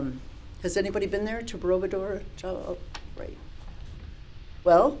various, has anybody been there to Borobudur? Oh, right.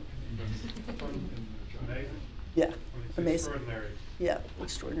 Well? Yeah, amazing. Extraordinary. Yeah,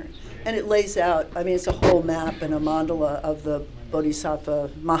 extraordinary. And it lays out, I mean, it's a whole map and a mandala of the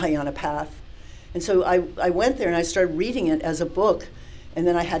Bodhisattva Mahayana path. And so I went there and I started reading it as a book, and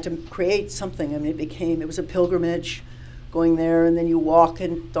then I had to create something. I mean, it was a pilgrimage going there, and then you walk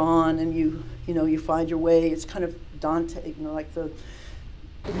in dawn and you find your way. It's kind of Dante, like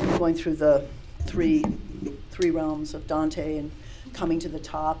going through the three realms of Dante and coming to the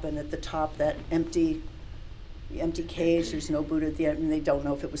top, and at the top the empty cage, there's no Buddha at the end, and they don't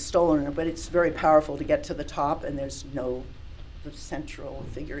know if it was stolen, but it's very powerful to get to the top, and the central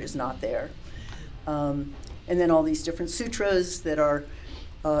figure is not there. And then all these different sutras that are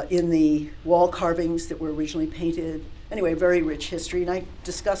in the wall carvings that were originally painted. Anyway, very rich history, and I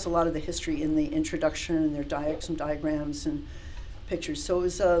discuss a lot of the history in the introduction, and there are some diagrams and pictures. So it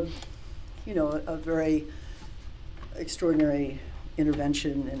was a very extraordinary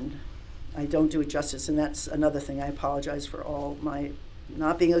intervention, and I don't do it justice, and that's another thing. I apologize for all my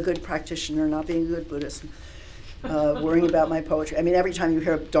not being a good practitioner, not being a good Buddhist, worrying about my poetry. I mean, every time you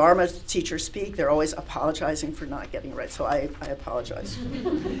hear a Dharma teacher speak, they're always apologizing for not getting it right, so I apologize.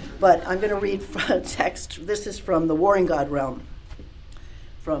 But I'm going to read from a text. This is from the Warring God realm,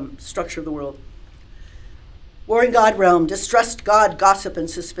 from Structure of the World. Warring God realm, distressed God, gossip, and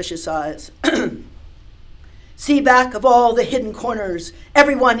suspicious eyes. See back of all the hidden corners.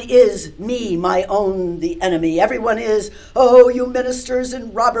 Everyone is me, my own, the enemy. Everyone is, oh, you ministers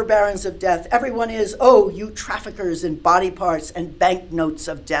and robber barons of death. Everyone is, oh, you traffickers in body parts and banknotes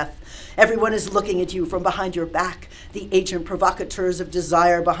of death. Everyone is looking at you from behind your back, the agent provocateurs of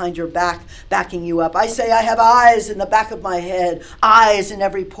desire behind your back, backing you up. I say I have eyes in the back of my head, eyes in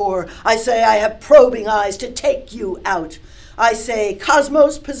every pore. I say I have probing eyes to take you out. I say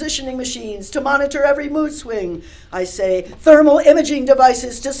cosmos positioning machines to monitor every mood swing. I say thermal imaging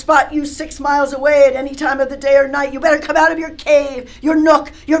devices to spot you 6 miles away at any time of the day or night. You better come out of your cave, your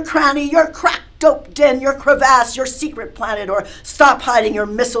nook, your cranny, your crack dope den, your crevasse, your secret planet, or stop hiding your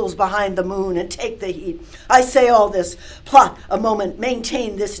missiles behind the moon and take the heat. I say all this. Plot a moment,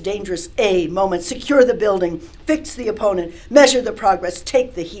 maintain this dangerous moment, secure the building, fix the opponent, measure the progress,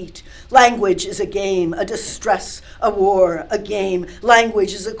 take the heat. Language is a game, a distress, a war, a game.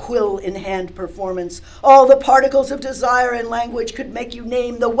 Language is a quill in hand performance. All the particles of desire in language could make you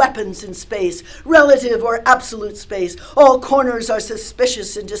name the weapons in space, relative or absolute space. All corners are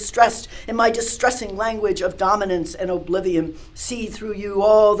suspicious and distressed in my distressing language of dominance and oblivion. See through you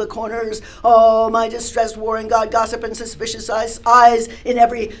all the corners, all my distressed warring God, gossip, and suspicious eyes in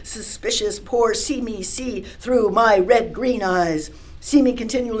every suspicious pore. See me, see through my red-green eyes. See me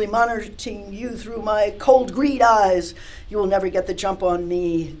continually monitoring you through my cold greed eyes. You will never get the jump on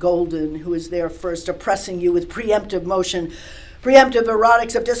me, Golden, who is there first, oppressing you with preemptive motion, preemptive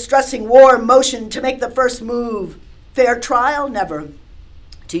erotics of distressing war motion to make the first move. Fair trial? Never.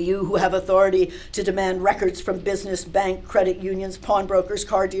 To you who have authority to demand records from business, bank, credit unions, pawnbrokers,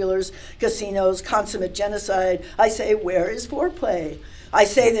 car dealers, casinos, consummate genocide, I say, where is foreplay? I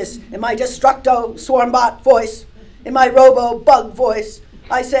say this in my destructo swarmbot voice, in my robo-bug voice.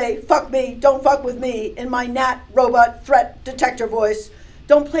 I say, fuck me, don't fuck with me, in my gnat robot threat detector voice.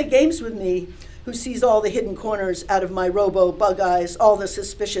 Don't play games with me, who sees all the hidden corners out of my robo-bug eyes, all the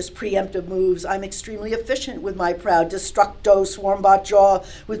suspicious preemptive moves. I'm extremely efficient with my proud destructo swarmbot jaw,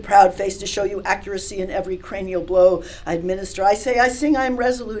 with proud face to show you accuracy in every cranial blow I administer. I say, I sing, I'm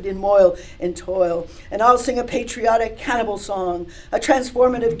resolute in moil and toil, and I'll sing a patriotic cannibal song, a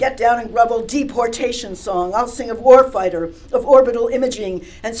transformative get down and grovel deportation song. I'll sing of warfighter, of orbital imaging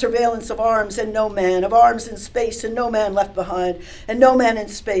and surveillance of arms and no man, of arms in space and no man left behind, and no man in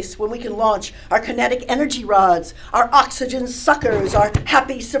space, when we can launch our kinetic energy rods, our oxygen suckers, our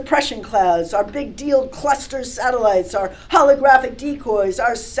happy suppression clouds, our big deal cluster satellites, our holographic decoys,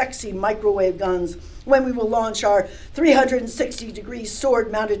 our sexy microwave guns, when we will launch our 360-degree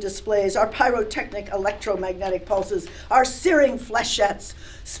sword-mounted displays, our pyrotechnic electromagnetic pulses, our searing flechettes.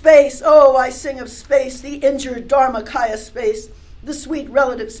 Space, oh, I sing of space, the injured Dharmakaya space, the sweet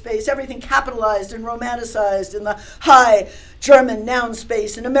relative space, everything capitalized and romanticized in the high German noun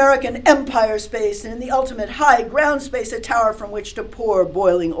space, in American empire space, and in the ultimate high ground space, a tower from which to pour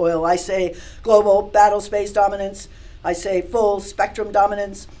boiling oil. I say global battle space dominance. I say full spectrum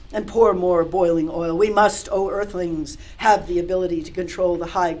dominance, and pour more boiling oil. We must, O earthlings, have the ability to control the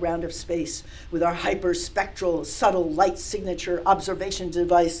high ground of space with our hyperspectral, subtle light signature observation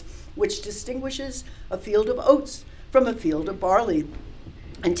device, which distinguishes a field of oats from a field of barley.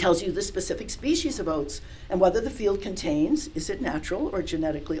 and tells you the specific species of oats and whether the field contains, is it natural or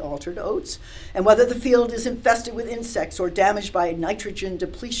genetically altered oats, and whether the field is infested with insects or damaged by nitrogen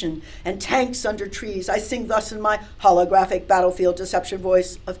depletion, and tanks under trees. I sing thus in my holographic battlefield deception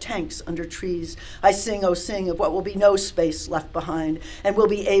voice of tanks under trees. I sing, oh sing, of what will be no space left behind, and will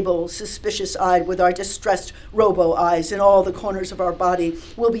be able, suspicious-eyed with our distressed robo-eyes in all the corners of our body,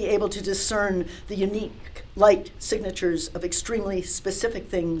 will be able to discern the unique light signatures of extremely specific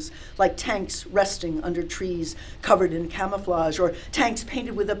things, like tanks resting under trees covered in camouflage, or tanks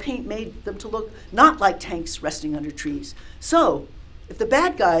painted with a paint made them to look not like tanks resting under trees. So, if the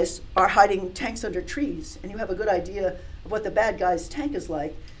bad guys are hiding tanks under trees, and you have a good idea of what the bad guy's tank is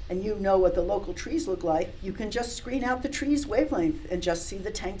like, and you know what the local trees look like, you can just screen out the tree's wavelength and just see the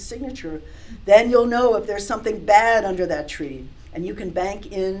tank signature. Then you'll know if there's something bad under that tree. And you can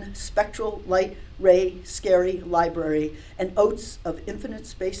bank in spectral light ray scary library and oats of infinite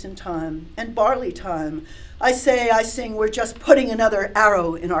space and time and barley time. I say, I sing, we're just putting another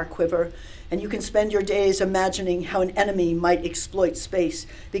arrow in our quiver. And you can spend your days imagining how an enemy might exploit space,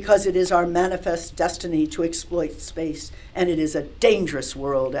 because it is our manifest destiny to exploit space, and it is a dangerous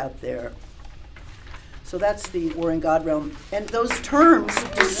world out there. So that's the War in God realm. And those terms,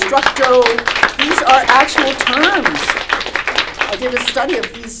 destructo, these are actual terms. I did a study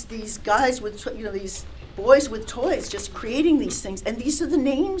of these guys with, these boys with toys just creating these things, and these are the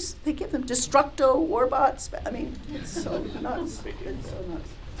names they give them: Destructo, Warbots. I mean, it's so nuts. It's so nuts.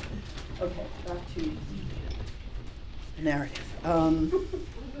 Okay, back to the narrative. I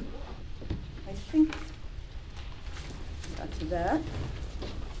think we got to that.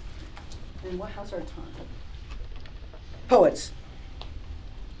 And how's our time? Poets.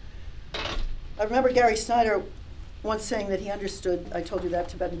 I remember Gary Snyder once saying that he understood, I told you that,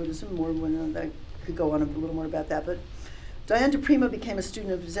 Tibetan Buddhism more when I could go on a little more about that, but Diane DePrima became a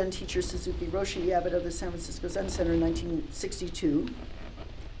student of Zen teacher Suzuki Roshi, abbot of the San Francisco Zen Center in 1962.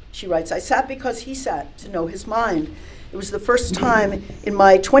 She writes, I sat because he sat to know his mind. It was the first time in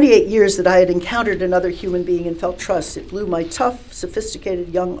my 28 years that I had encountered another human being and felt trust. It blew my tough, sophisticated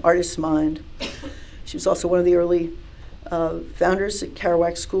young artist's mind. She was also one of the early founders at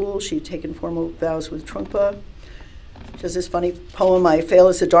Kerouac School. She had taken formal vows with Trungpa. She has this funny poem, I fail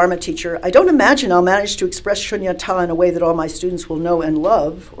as a Dharma teacher. I don't imagine I'll manage to express shunyata in a way that all my students will know and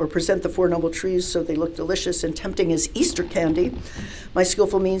love, or present the Four Noble Truths so they look delicious and tempting as Easter candy. My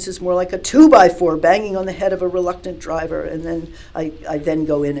skillful means is more like a 2x4 banging on the head of a reluctant driver, and then I then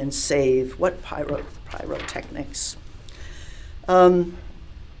go in and save. What pyrotechnics.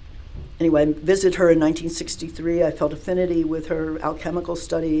 Anyway, I visited her in 1963. I felt affinity with her alchemical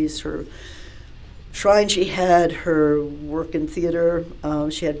studies, her shrine she had, her work in theater.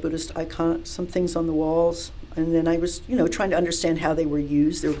 She had Buddhist icons, some things on the walls. And then I was, trying to understand how they were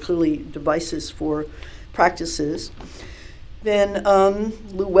used. There were clearly devices for practices. Then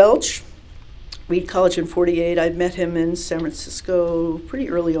Lou Welch, Reed College in 48. I met him in San Francisco pretty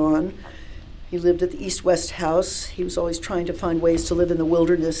early on. He lived at the East-West House. He was always trying to find ways to live in the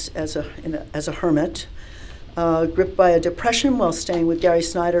wilderness as a hermit. Gripped by a depression while staying with Gary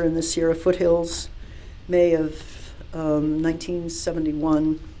Snyder in the Sierra foothills, May of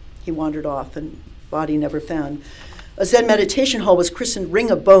 1971, he wandered off and body never found. A Zen meditation hall was christened Ring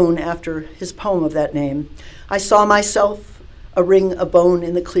of Bone after his poem of that name. I saw myself a ring of bone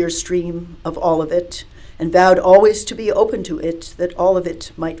in the clear stream of all of it, and vowed always to be open to it, that all of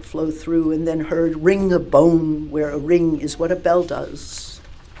it might flow through, and then heard ring of bone, where a ring is what a bell does.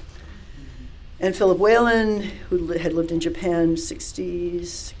 And Philip Whalen, who had lived in Japan 60s,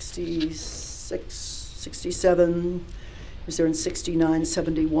 66, 67, was there in 69,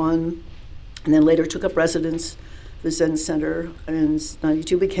 71, and then later took up residence at the Zen Center in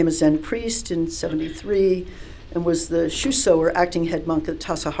 92, became a Zen priest in 73, and was the Shuso, acting head monk at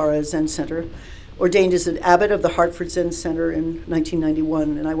Tassajara Zen Center, ordained as an abbot of the Hartford Zen Center in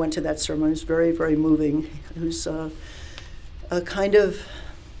 1991, and I went to that ceremony. It was very, very moving. It was a kind of,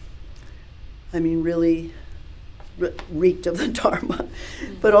 really reeked of the Dharma,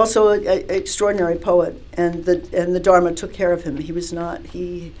 but also an extraordinary poet, and the Dharma took care of him.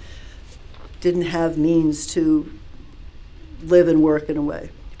 He didn't have means to live and work in a way,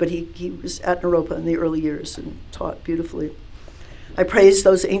 but he was at Naropa in the early years and taught beautifully. I praise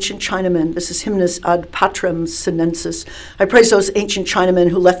those ancient Chinamen. This is hymnus ad patrem sinensis. I praise those ancient Chinamen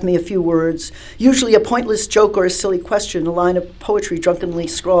who left me a few words, usually a pointless joke or a silly question, a line of poetry drunkenly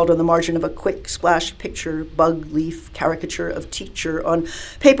scrawled on the margin of a quick splash picture, bug leaf caricature of teacher, on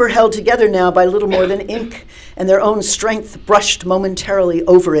paper held together now by little more than ink, and their own strength brushed momentarily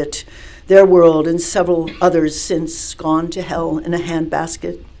over it. Their world and several others since gone to hell in a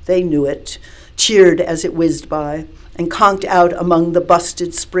handbasket. They knew it, cheered as it whizzed by, and conked out among the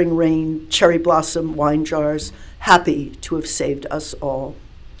busted spring rain, cherry blossom wine jars, happy to have saved us all.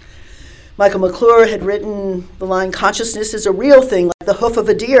 Michael McClure had written the line, "Consciousness is a real thing, like the hoof of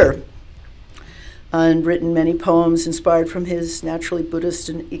a deer," and written many poems inspired from his naturally Buddhist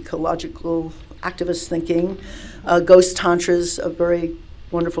and ecological activist thinking. Ghost Tantras, a very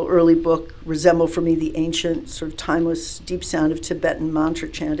wonderful early book, resemble for me the ancient, sort of timeless, deep sound of Tibetan mantra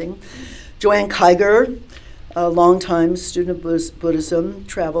chanting. Joanne Kiger, a longtime student of Buddhism,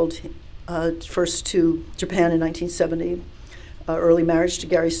 traveled first to Japan in 1970, early marriage to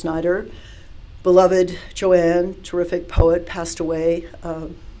Gary Snyder. Beloved Joanne, terrific poet, passed away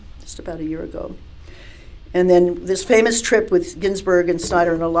just about a year ago. And then this famous trip with Ginsberg and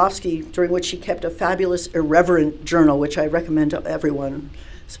Snyder and Orlovsky, during which she kept a fabulous irreverent journal, which I recommend to everyone,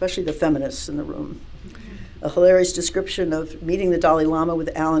 especially the feminists in the room. A hilarious description of meeting the Dalai Lama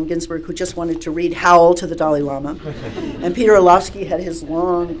with Allen Ginsberg, who just wanted to read Howl to the Dalai Lama. And Peter Orlovsky had his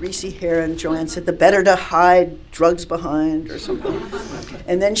long, greasy hair, and Joanne said, "The better to hide drugs behind," or something.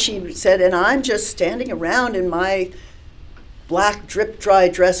 And then she said, "And I'm just standing around in my black drip-dry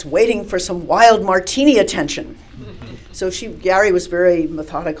dress waiting for some wild martini attention." So Gary was very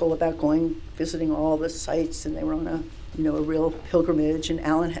methodical about visiting all the sites, and they were on a real pilgrimage, and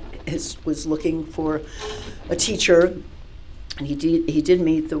Allen was looking for a teacher, and he did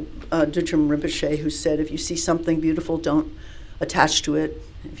meet the Dudjom Rinpoche, who said, "If you see something beautiful, don't attach to it.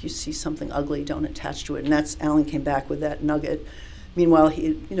 If you see something ugly, don't attach to it." And Allen came back with that nugget. Meanwhile,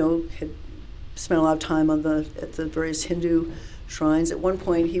 he had spent a lot of time at the various Hindu shrines. At one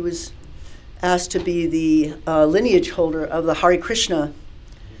point, he was asked to be the lineage holder of the Hare Krishna.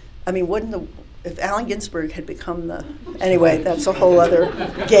 I mean, if Allen Ginsberg had become anyway, that's a whole other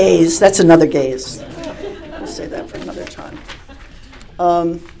gaze. That's another gaze. We'll say that for another time.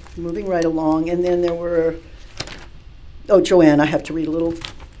 Moving right along, and then there were, Joanne, I have to read a little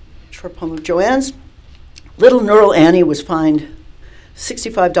short poem of Joanne's. Little Neural Annie was fined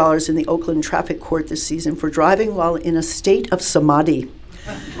 $65 in the Oakland traffic court this season for driving while in a state of samadhi.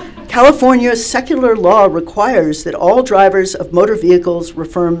 California's secular law requires that all drivers of motor vehicles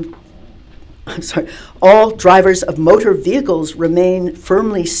remain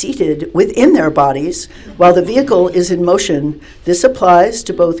firmly seated within their bodies while the vehicle is in motion. This applies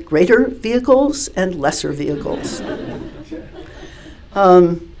to both greater vehicles and lesser vehicles.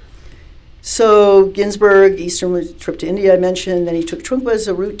 So Ginsberg, Eastern trip to India I mentioned, then he took Trungpa as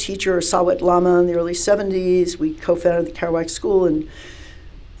a root teacher, Sawat Lama in the early 70s. We co-founded the Kerouac School in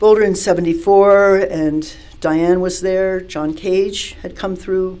Boulder in 74, and Diane was there. John Cage had come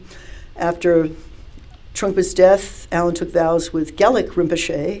through. After Trungpa's death, Allen took vows with Gelik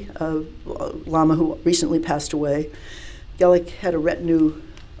Rinpoche, a Lama who recently passed away. Gelik had a retinue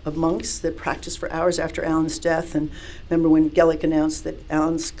of monks that practiced for hours after Allen's death, and remember when Gelik announced that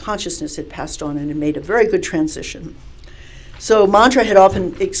Allen's consciousness had passed on and had made a very good transition. So mantra had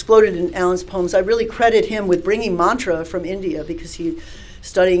often exploded in Allen's poems. I really credit him with bringing mantra from India because he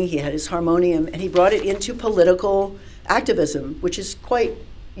had his harmonium, and he brought it into political activism, which is quite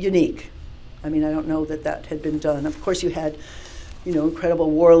unique. I mean, I don't know that had been done. Of course, you had,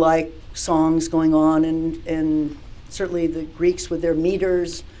 incredible warlike songs going on, and certainly the Greeks with their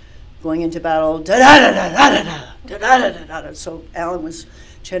meters going into battle, da da da da da da da da da. So Allen was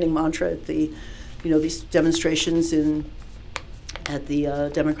chanting mantra at the, these demonstrations at the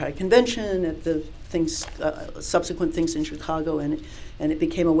Democratic Convention, at the subsequent things in Chicago, and it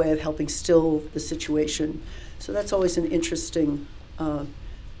became a way of helping still the situation. So that's always an interesting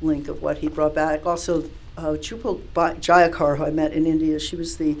link of what he brought back. Also, Chupal Jayakar, who I met in India, she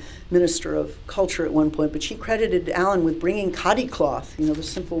was the Minister of Culture at one point, but she credited Allen with bringing khadi cloth, the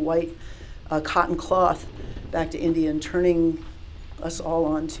simple white cotton cloth, back to India and turning us all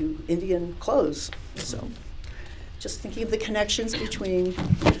on to Indian clothes. So just thinking of the connections between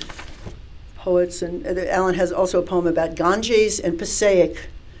poets, and Allen has also a poem about Ganges and Passaic,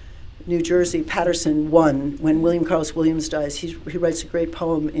 New Jersey, Patterson won. When William Carlos Williams dies, he writes a great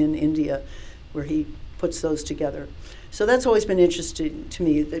poem in India where he puts those together. So that's always been interesting to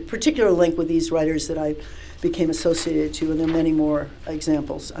me, the particular link with these writers that I became associated to, and there are many more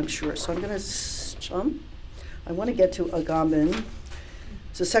examples, I'm sure. So I'm going to jump. I want to get to Agamben.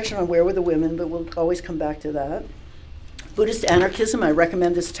 It's a section on Where Were the Women, but we'll always come back to that. Buddhist Anarchism, I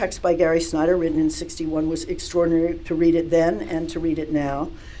recommend this text by Gary Snyder, written in '61, was extraordinary to read it then and to read it now.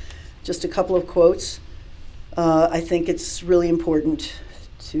 Just a couple of quotes. I think it's really important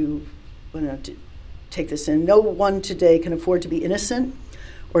to take this in. No one today can afford to be innocent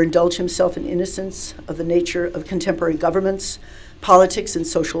or indulge himself in innocence of the nature of contemporary governments, politics, and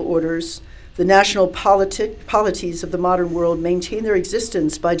social orders. The national polities of the modern world maintain their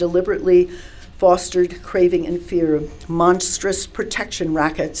existence by deliberately fostered craving and fear, monstrous protection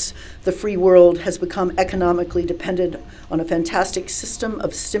rackets. The free world has become economically dependent on a fantastic system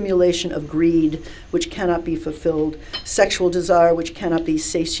of stimulation of greed, which cannot be fulfilled, sexual desire, which cannot be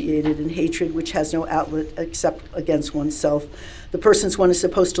satiated, and hatred, which has no outlet except against oneself. The persons one is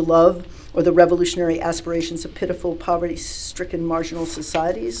supposed to love, or the revolutionary aspirations of pitiful, poverty-stricken marginal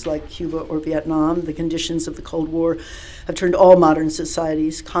societies like Cuba or Vietnam. The conditions of the Cold War have turned all modern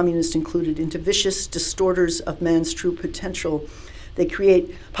societies, communist included, into vicious distorters of man's true potential. They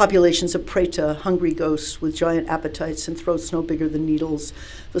create populations of preta, hungry ghosts with giant appetites and throats no bigger than needles.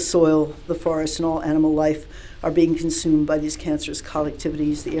 The soil, the forest, and all animal life are being consumed by these cancerous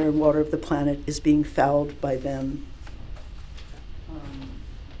collectivities. The air and water of the planet is being fouled by them.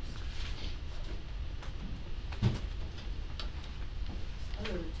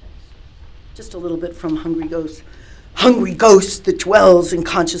 Just a little bit from Hungry Ghost. Hungry ghost that dwells in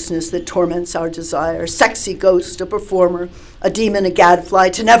consciousness that torments our desire. Sexy ghost, a performer, a demon, a gadfly,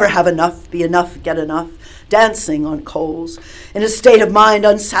 to never have enough, be enough, get enough, dancing on coals. In a state of mind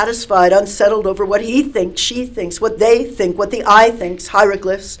unsatisfied, unsettled over what he thinks, she thinks, what they think, what the I thinks,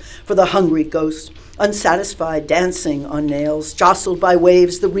 hieroglyphs for the hungry ghost. Unsatisfied, dancing on nails, jostled by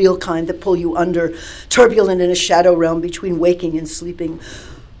waves, the real kind that pull you under, turbulent in a shadow realm between waking and sleeping.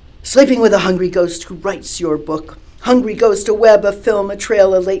 Sleeping with a hungry ghost who writes your book. Hungry ghost, a web, a film, a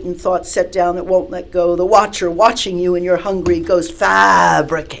trail, a latent thought set down that won't let go. The watcher watching you in your hungry ghost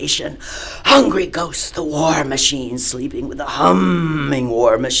fabrication. Hungry ghost, the war machine, sleeping with a humming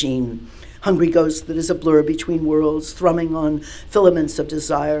war machine. Hungry ghost that is a blur between worlds, thrumming on filaments of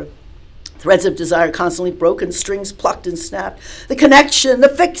desire. Threads of desire constantly broken, strings plucked and snapped. The connection, the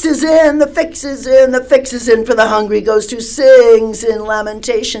fix is in, the fix is in, the fix is in for the hungry ghost who sings in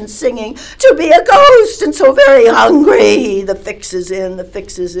lamentation, singing to be a ghost and so very hungry. The fix is in, the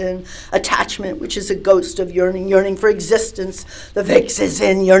fix is in. Attachment, which is a ghost of yearning, yearning for existence. The fix is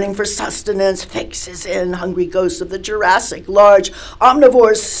in, yearning for sustenance. Fix is in, hungry ghost of the Jurassic, large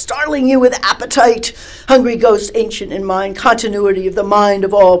omnivores startling you with appetite. Hungry ghost, ancient in mind, continuity of the mind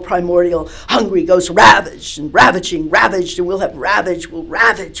of all primordial. Hungry ghosts ravaged and ravaging, ravaged, and will ravage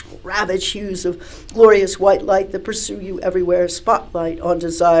hues of glorious white light that pursue you everywhere, spotlight on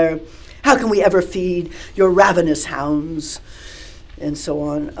desire. How can we ever feed your ravenous hounds? And so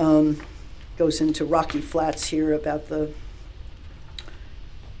on. Goes into Rocky Flats here about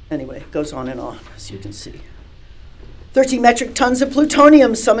anyway, goes on, as you can see. 13 metric tons of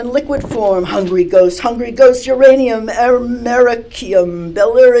plutonium, some in liquid form. Hungry ghost, uranium, americium,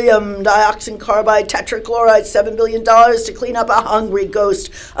 beryllium, dioxin carbide, tetrachloride, $7 billion to clean up a hungry ghost,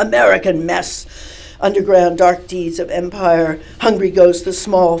 American mess. Underground dark deeds of empire. Hungry ghost, the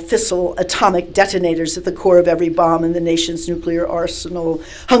small fissile atomic detonators at the core of every bomb in the nation's nuclear arsenal.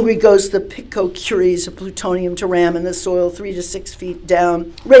 Hungry ghost, the picocuries of plutonium to ram in the soil 3 to 6 feet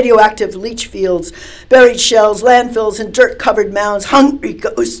down. Radioactive leach fields, buried shells, landfills, and dirt-covered mounds. Hungry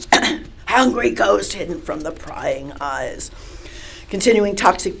ghost, hungry ghost hidden from the prying eyes. Continuing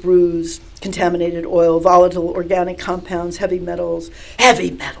toxic brews, contaminated oil, volatile organic compounds, heavy metal,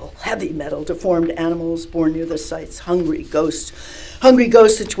 deformed animals born near the sites. Hungry ghost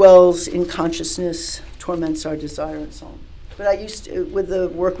that dwells in consciousness, torments our desire, and so on. But I used to, with the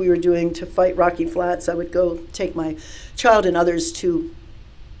work we were doing to fight Rocky Flats, I would go take my child and others to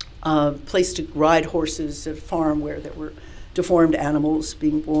a place to ride horses at a farm where there were deformed animals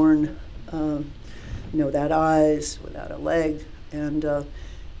being born, without eyes, without a leg. And there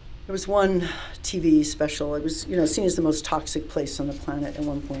was one TV special. It was, seen as the most toxic place on the planet at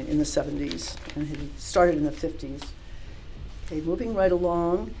one point in the 70s, and it started in the 50s. Okay, moving right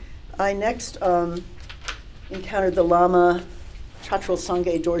along. I next encountered the Lama Chatrul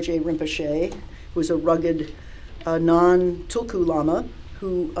Sangye Dorje Rinpoche, who was a rugged non-Tulku Lama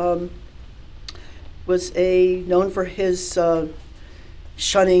who was known for his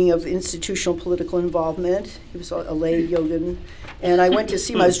shunning of institutional political involvement. He was a lay yogin. And I went to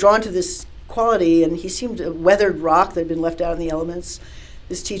see him. I was drawn to this quality, and he seemed a weathered rock that had been left out in the elements.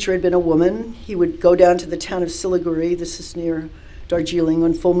 This teacher had been a woman. He would go down to the town of Siliguri, this is near Darjeeling,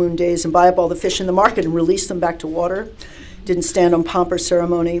 on full moon days and buy up all the fish in the market and release them back to water. Didn't stand on pomp or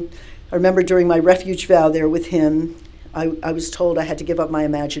ceremony. I remember during my refuge vow there with him, I was told I had to give up my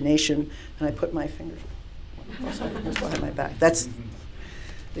imagination, and I put my finger behind my back. That's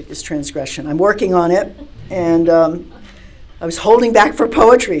biggest transgression. I'm working on it, and I was holding back for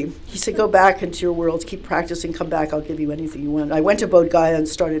poetry. He said, go back into your worlds, keep practicing, come back, I'll give you anything you want. I went to Bodh Gaya and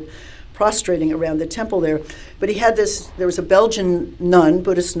started prostrating around the temple there. But he had there was a Belgian nun,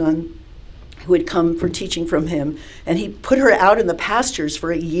 Buddhist nun, who had come for teaching from him, and he put her out in the pastures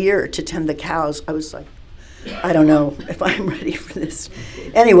for a year to tend the cows. I was like, I don't know if I'm ready for this.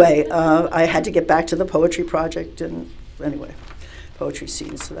 Anyway, I had to get back to the poetry project, and anyway, poetry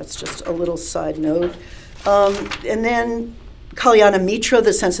scenes. So that's just a little side note. And then Kalyana Mitra,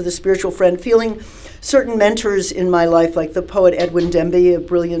 the sense of the spiritual friend, feeling certain mentors in my life, like the poet Edwin Demby, a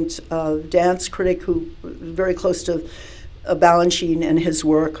brilliant dance critic who was very close to Balanchine and his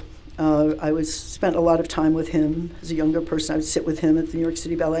work. I spent a lot of time with him as a younger person. I would sit with him at the New York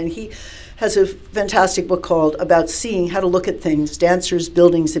City Ballet, and he has a fantastic book called About Seeing, How to Look at Things, Dancers,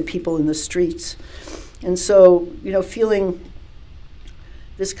 Buildings, and People in the Streets. And so, feeling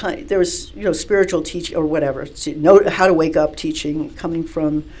this kind, there was, spiritual teaching or whatever, know how to wake up teaching coming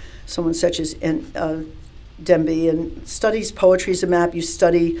from someone such as Demby, and studies poetry as a map. You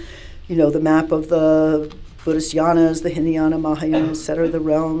study, the map of the Buddhist yanas, the Hinayana, Mahayana, et cetera, the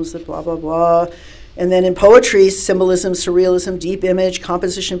realms, the blah, blah, blah. And then in poetry, symbolism, surrealism, deep image,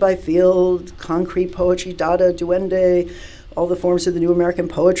 composition by field, concrete poetry, Dada, Duende, all the forms of the new American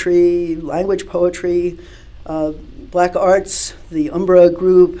poetry, language poetry, black arts, the Umbra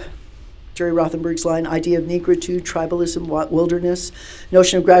group, Jerry Rothenberg's line, idea of negritude, tribalism, wilderness,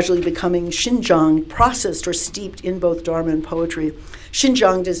 notion of gradually becoming Xinjiang, processed or steeped in both Dharma and poetry.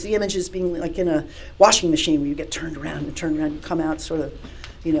 Xinjiang does the images being like in a washing machine where you get turned around and come out sort of,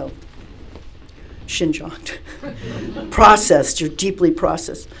 Xinjiang. Processed, you're deeply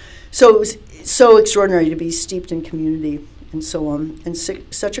processed. So it was so extraordinary to be steeped in community and so on, and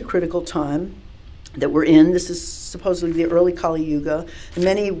such a critical time that we're in. This is supposedly the early Kali Yuga. And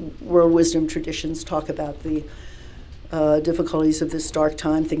many world wisdom traditions talk about the difficulties of this dark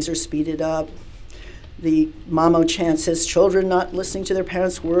time. Things are speeded up. The Mamo chant says, children not listening to their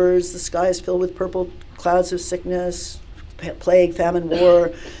parents' words, the sky is filled with purple clouds of sickness, plague, famine,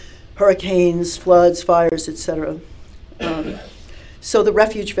 war, hurricanes, floods, fires, etc. So the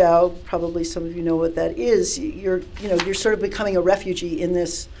refuge vow, probably some of you know what that is. You're sort of becoming a refugee in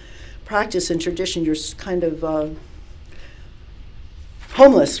this practice and tradition. You're kind of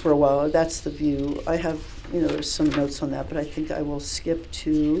homeless for a while. That's the view. I have, there's some notes on that, but I think I will skip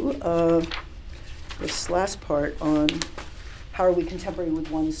to this last part on how are we contemporary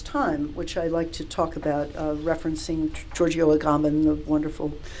with one's time, which I like to talk about, referencing Giorgio Agamben, the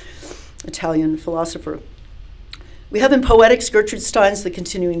wonderful Italian philosopher. We have in poetics Gertrude Stein's the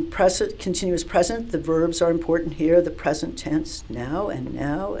continuous present. The verbs are important here, the present tense, now and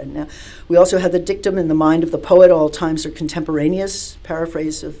now and now. We also have the dictum in the mind of the poet, all times are contemporaneous,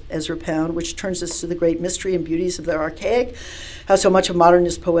 paraphrase of Ezra Pound, which turns us to the great mystery and beauties of the archaic, how so much of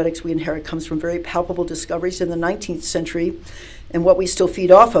modernist poetics we inherit comes from very palpable discoveries in the 19th century, and what we still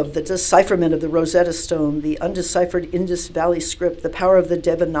feed off of, the decipherment of the Rosetta Stone, the undeciphered Indus Valley script, the power of the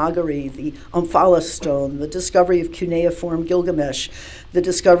Devanagari, the Omphala stone, the discovery of cuneiform Gilgamesh, the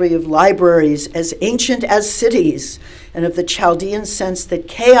discovery of libraries as ancient as cities, and of the Chaldean sense that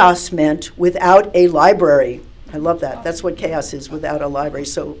chaos meant without a library. I love that. That's what chaos is, without a library.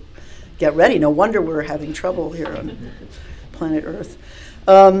 So get ready. No wonder we're having trouble here on planet Earth.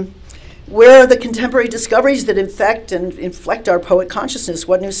 Where are the contemporary discoveries that infect and inflect our poet consciousness?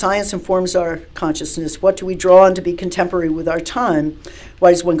 What new science informs our consciousness? What do we draw on to be contemporary with our time?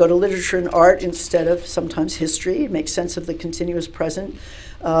 Why does one go to literature and art instead of sometimes history? Make sense of the continuous present.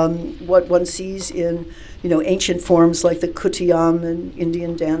 What one sees in ancient forms like the Kutiyam and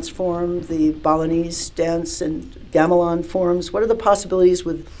Indian dance form, the Balinese dance and gamelan forms. What are the possibilities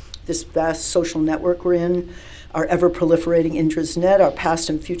with this vast social network we're in? Our ever-proliferating Indra's net, our past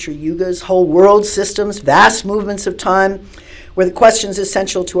and future yugas, whole world systems, vast movements of time, where the questions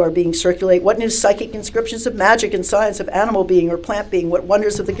essential to our being circulate. What new psychic inscriptions of magic and science of animal being or plant being? What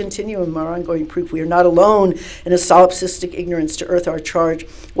wonders of the continuum are ongoing proof we are not alone in a solipsistic ignorance to earth our charge?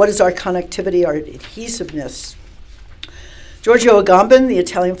 What is our connectivity, our adhesiveness? Giorgio Agamben, the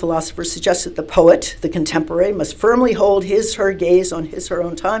Italian philosopher, suggests that the poet, the contemporary, must firmly hold her gaze on her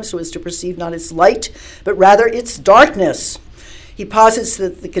own time so as to perceive not its light, but rather its darkness. He posits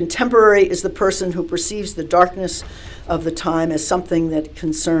that the contemporary is the person who perceives the darkness of the time as something that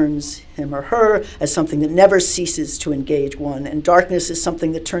concerns him or her, as something that never ceases to engage one. And darkness is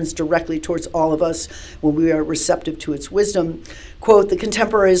something that turns directly towards all of us when we are receptive to its wisdom. Quote, the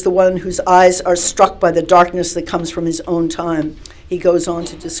contemporary is the one whose eyes are struck by the darkness that comes from his own time. He goes on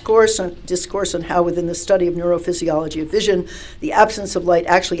to discourse on how within the study of neurophysiology of vision, the absence of light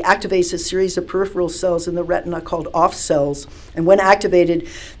actually activates a series of peripheral cells in the retina called off cells. And when activated,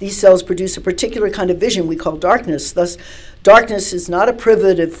 these cells produce a particular kind of vision we call darkness. Thus, darkness is not a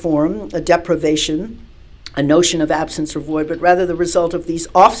privative form, a deprivation, a notion of absence or void, but rather the result of these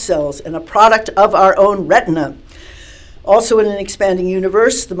off cells and a product of our own retina. Also, in an expanding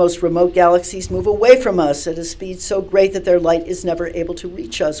universe, the most remote galaxies move away from us at a speed so great that their light is never able to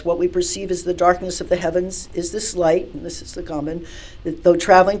reach us. What we perceive as the darkness of the heavens is this light, and this is the Agamben, that though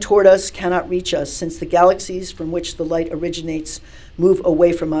traveling toward us cannot reach us, since the galaxies from which the light originates move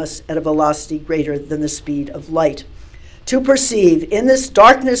away from us at a velocity greater than the speed of light. To perceive in this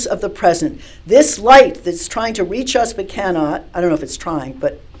darkness of the present, this light that's trying to reach us but cannot, I don't know if it's trying,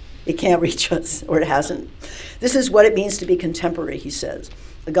 but it can't reach us, or it hasn't. This is what it means to be contemporary, he says.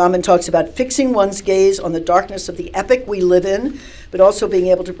 Agamben talks about fixing one's gaze on the darkness of the epoch we live in, but also being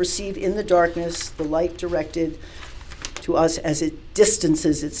able to perceive in the darkness the light directed to us as it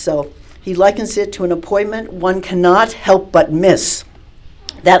distances itself. He likens it to an appointment one cannot help but miss.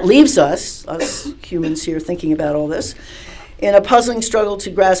 That leaves us humans here thinking about all this, in a puzzling struggle to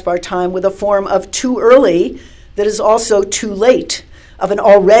grasp our time with a form of too early that is also too late, of an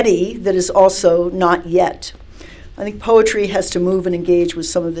already that is also not yet. I think poetry has to move and engage with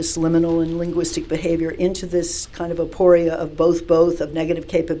some of this liminal and linguistic behavior into this kind of aporia of both, of negative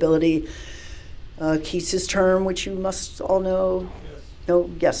capability. Keats's term, which you must all know. No,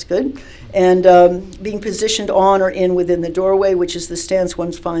 yes, good. And being positioned on or in within the doorway, which is the stance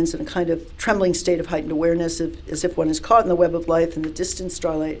one finds in a kind of trembling state of heightened awareness, as if one is caught in the web of life and the distant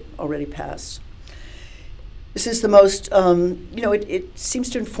starlight already passed. This is the most, it seems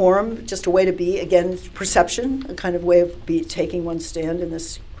to inform just a way to be, again, perception, a kind of way of taking one's stand in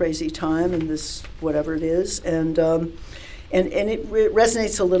this crazy time and this whatever it is. And it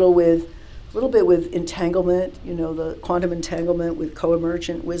resonates a little bit with entanglement, the quantum entanglement with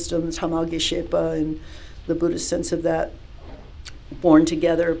co-emergent wisdom, Tamal Geshepa, and the Buddhist sense of that, born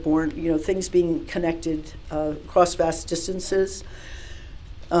together, things being connected across vast distances.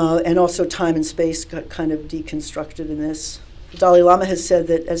 And also time and space got kind of deconstructed in this. The Dalai Lama has said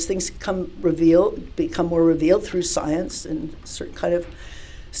that as things become more revealed through science and certain kind of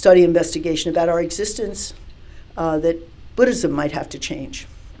study investigation about our existence, that Buddhism might have to change.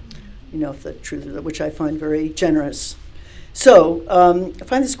 The truth of it, which I find very generous. So I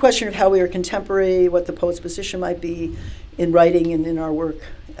find this question of how we are contemporary, what the poet's position might be in writing and in our work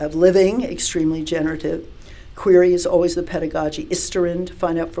of living, extremely generative. Query is always the pedagogy, Isterind,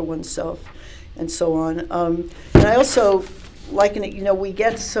 find out for oneself, and so on. And I also liken it, we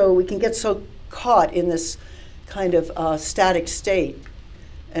can get so caught in this kind of static state.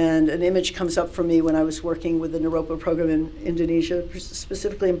 And an image comes up for me when I was working with the Naropa program in Indonesia,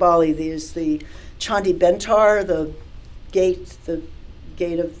 specifically in Bali. There's the Candi Bentar, the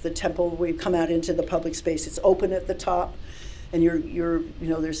gate of the temple where you come out into the public space. It's open at the top, and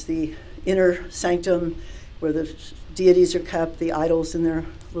there's the inner sanctum where the deities are kept, the idols in their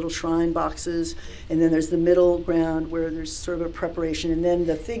little shrine boxes, and then there's the middle ground where there's sort of a preparation, and then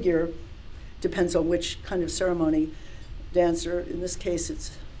the figure depends on which kind of ceremony. Dancer, in this case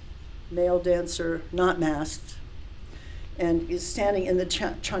it's male dancer, not masked, and is standing in the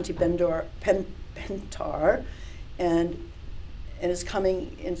Candi Bentar, and is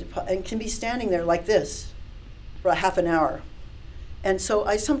coming into, and can be standing there like this for a half an hour. And so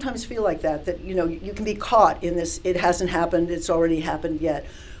I sometimes feel like that you can be caught in this, it hasn't happened, it's already happened yet,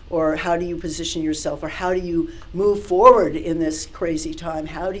 or how do you position yourself, or how do you move forward in this crazy time?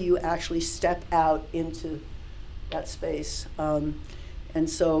 How do you actually step out into that space? And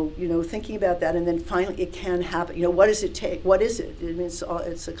so, thinking about that, and then finally it can happen. What does it take? What is it? I mean,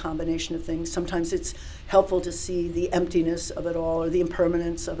 it's a combination of things. Sometimes it's helpful to see the emptiness of it all, or the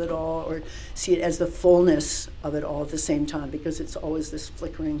impermanence of it all, or see it as the fullness of it all at the same time, because it's always this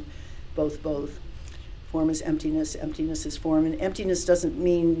flickering, both. Form is emptiness, emptiness is form, and emptiness doesn't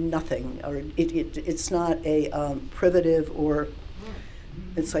mean nothing, or it's not a privative, or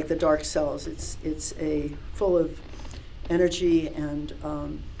it's like the dark cells. It's a full of energy, and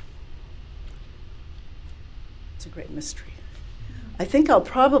it's a great mystery. I think I'll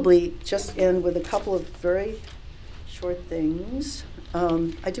probably just end with a couple of very short things.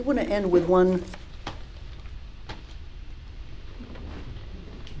 I do want to end with one.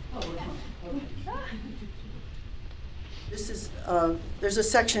 This is there's a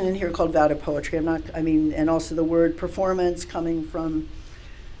section in here called Vow to Poetry. And also the word performance coming from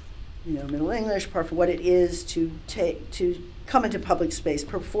Middle English, apart from what it is to come into public space,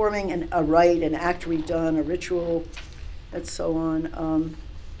 performing a rite, an act redone, a ritual, and so on.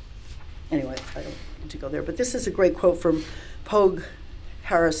 Anyway, I don't need to go there. But this is a great quote from Pogue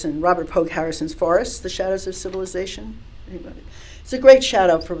Harrison, Robert Pogue Harrison's Forest, The Shadows of Civilization. Anybody? It's a great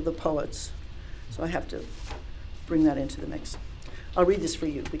shout-out for the poets. So I have to bring that into the mix. I'll read this for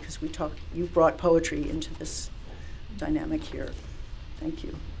you because you brought poetry into this dynamic here. Thank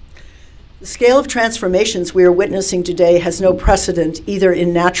you. The scale of transformations we are witnessing today has no precedent either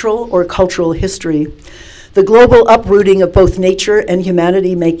in natural or cultural history. The global uprooting of both nature and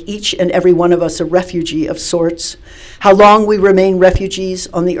humanity make each and every one of us a refugee of sorts. How long we remain refugees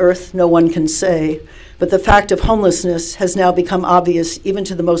on the earth, no one can say, but the fact of homelessness has now become obvious even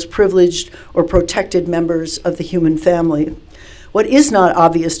to the most privileged or protected members of the human family. What is not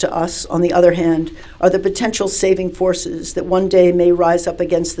obvious to us, on the other hand, are the potential saving forces that one day may rise up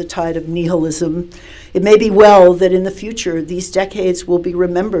against the tide of nihilism. It may be well that in the future, these decades will be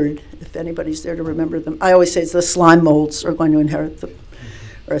remembered, if anybody's there to remember them. I always say it's the slime molds are going to inherit the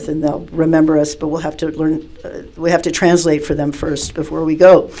earth and they'll remember us, but we'll have to learn, we have to translate for them first before we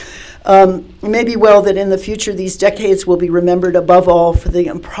go. It may be well that in the future these decades will be remembered above all for the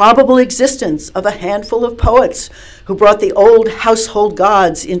improbable existence of a handful of poets who brought the old household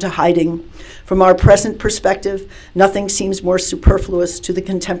gods into hiding. From our present perspective, nothing seems more superfluous to the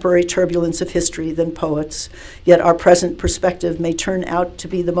contemporary turbulence of history than poets. Yet our present perspective may turn out to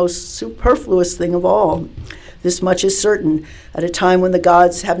be the most superfluous thing of all. This much is certain. At a time when the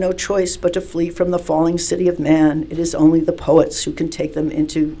gods have no choice but to flee from the falling city of man, it is only the poets who can take them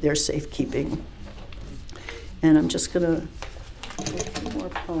into their safekeeping. And I'm just going to do a few more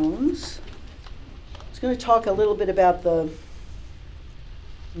poems. I was going to talk a little bit about the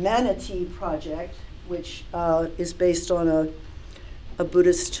Manatee Project, which is based on a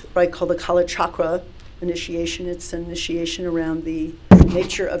Buddhist rite called the Kala Chakra initiation. It's an initiation around the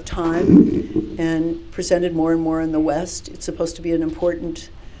nature of time and presented more and more in the West. It's supposed to be an important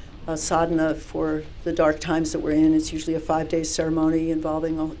sadhana for the dark times that we're in. It's usually a 5-day ceremony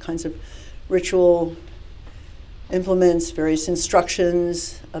involving all kinds of ritual implements, various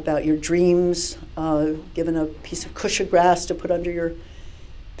instructions about your dreams, given a piece of kusha grass to put under your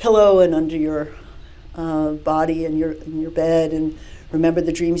pillow and under your body and in your bed, and remember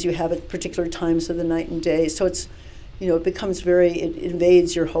the dreams you have at particular times of the night and day. So it's, it becomes it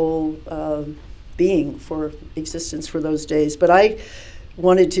invades your whole being for existence for those days. But I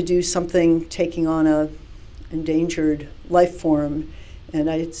wanted to do something taking on a endangered life form, and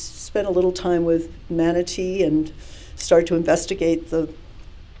I spent a little time with manatee and started to investigate the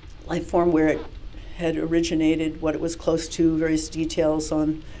life form where it had originated, what it was close to, various details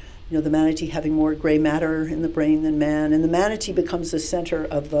on the manatee having more gray matter in the brain than man, and the manatee becomes the center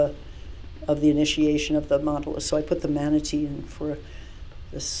of the initiation of the mandala. So I put the manatee in for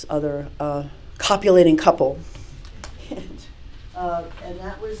this other copulating couple, and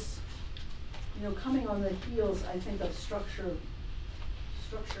that was, coming on the heels, I think, of structure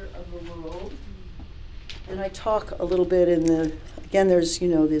of the world. And I talk a little bit again, there's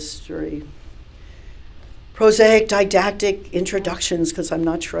this very prosaic, didactic introductions, because I'm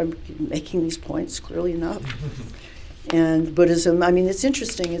not sure I'm making these points clearly enough. And Buddhism, it's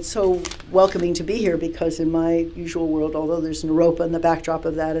interesting. It's so welcoming to be here because in my usual world, although there's Naropa in the backdrop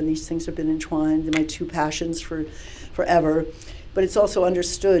of that, and these things have been entwined, they're my two passions forever, but it's also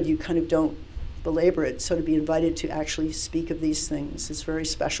understood. You kind of don't belabor it. So to be invited to actually speak of these things is very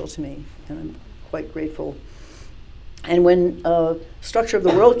special to me, and I'm quite grateful. And when Structure of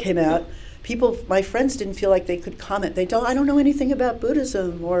the World came out, my friends didn't feel like they could comment. I don't know anything about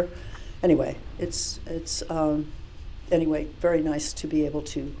Buddhism, or anyway, it's anyway, very nice to be able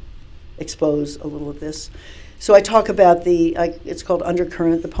to expose a little of this. So I talk about it's called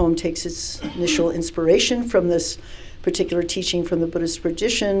Undercurrent. The poem takes its initial inspiration from this particular teaching from the Buddhist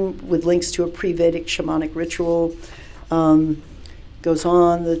tradition with links to a pre-Vedic shamanic ritual. Goes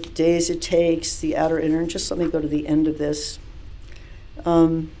on, the days it takes, the outer inner, and just let me go to the end of this.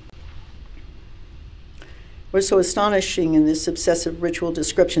 What's so astonishing in this obsessive ritual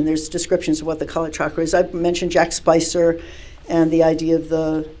description, there's descriptions of what the Kala Chakra is. I mentioned Jack Spicer and the idea of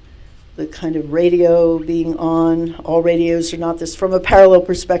the kind of radio being on. All radios are not this. From a parallel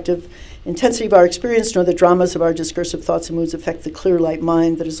perspective, intensity of our experience nor the dramas of our discursive thoughts and moods affect the clear light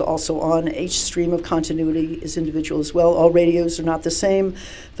mind that is also on. Each stream of continuity is individual as well. All radios are not the same,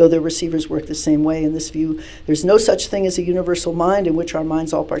 though their receivers work the same way. In this view, there's no such thing as a universal mind in which our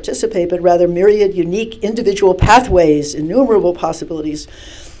minds all participate, but rather myriad unique individual pathways, innumerable possibilities,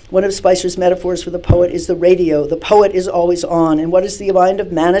 One of Spicer's metaphors for the poet is the radio. The poet is always on. And what is the mind of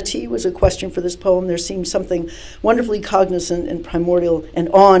manatee was a question for this poem. There seems something wonderfully cognizant and primordial and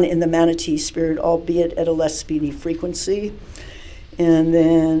on in the manatee spirit, albeit at a less speedy frequency. And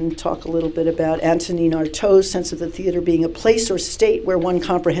then talk a little bit about Antonin Artaud's sense of the theater being a place or state where one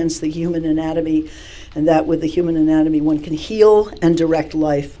comprehends the human anatomy, and that with the human anatomy one can heal and direct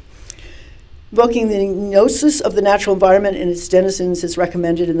life. Invoking the gnosis of the natural environment and its denizens is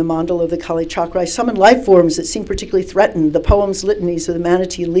recommended in the mandala of the Kali Chakra. I summon life forms that seem particularly threatened. The poem's litanies of the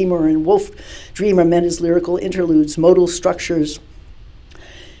manatee, lemur, and wolf dream are meant as lyrical interludes, modal structures.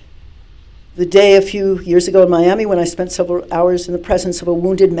 The day a few years ago in Miami when I spent several hours in the presence of a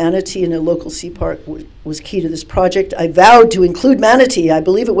wounded manatee in a local sea park was key to this project. I vowed to include manatee. I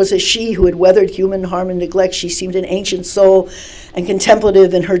believe it was a she who had weathered human harm and neglect. She seemed an ancient soul and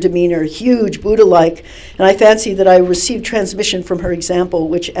contemplative in her demeanor, huge, Buddha-like. And I fancy that I received transmission from her example,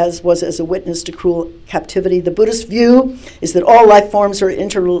 which as a witness to cruel captivity. The Buddhist view is that all life forms are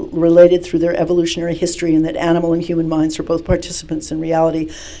interrelated through their evolutionary history and that animal and human minds are both participants in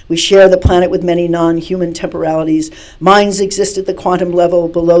reality. We share the planet with many non-human temporalities. Minds exist at the quantum level,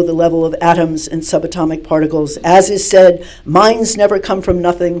 below the level of atoms and subatomic particles. As is said, minds never come from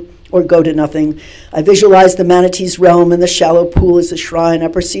nothing or go to nothing. I visualized the manatee's realm and the shallow pool as a shrine. I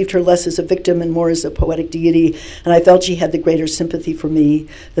perceived her less as a victim and more as a poetic deity, and I felt she had the greater sympathy for me.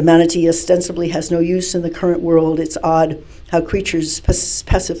 The manatee ostensibly has no use in the current world. It's odd how creatures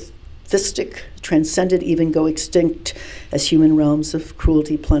pacifistic, transcended, even go extinct as human realms of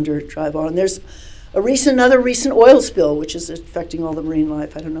cruelty, plunder, drive on. There's another recent oil spill, which is affecting all the marine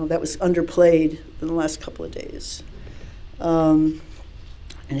life. I don't know, that was underplayed in the last couple of days. And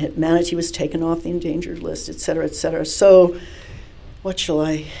manatee was taken off the endangered list, et cetera, et cetera. So what shall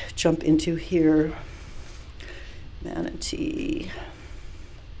I jump into here? Manatee.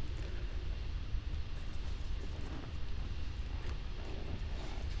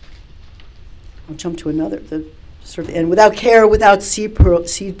 I'll jump to another, the sort of end. Without care, without seed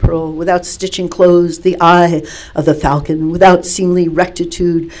pearl, without stitching closed the eye of the falcon, without seemly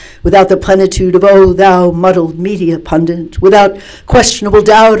rectitude, without the plenitude of, oh, thou muddled media pundit, without questionable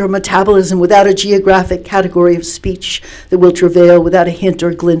doubt or metabolism, without a geographic category of speech that will travail, without a hint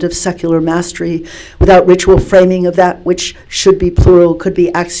or glint of secular mastery, without ritual framing of that which should be plural, could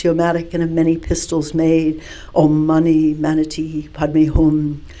be axiomatic, and of many pistols made, Om Mani Manatee Padme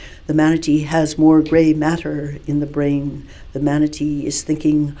Hum. The manatee has more gray matter in the brain. The manatee is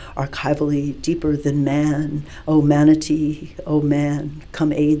thinking archivally deeper than man. Oh, manatee, oh, man,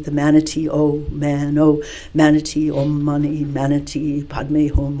 come aid the manatee, oh, man, oh, manatee, Om Mani, manatee, Padme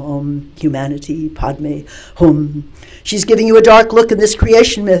Hum, Om, humanity, Padme Hum. She's giving you a dark look in this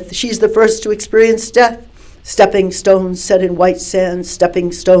creation myth. She's the first to experience death. Stepping stones set in white sand,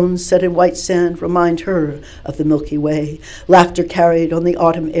 stepping stones set in white sand remind her of the Milky Way. Laughter carried on the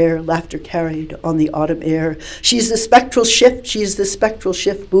autumn air, laughter carried on the autumn air. She's the spectral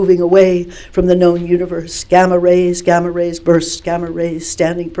shift moving away from the known universe. Gamma rays burst, gamma rays,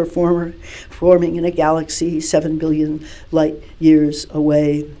 standing performer, forming in a galaxy 7 billion light years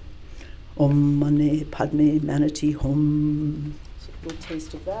away. Om Mani Padme Manatee Hum. A little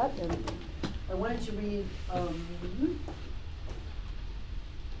taste of that. And I wanted to read,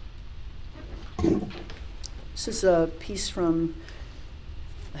 this is a piece from,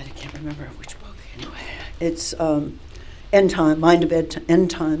 I can't remember which book, anyway. It's End Time, Mind of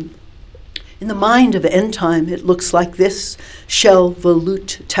End Time. In the mind of End Time, it looks like this: Shell,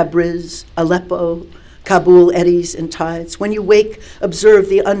 Velut, Tabriz, Aleppo, Kabul, eddies and tides. When you wake, observe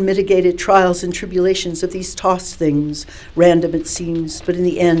the unmitigated trials and tribulations of these tossed things. Random it seems, but in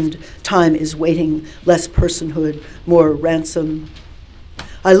the end, time is waiting. Less personhood, more ransom.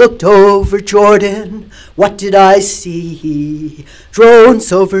 I looked over Jordan. What did I see?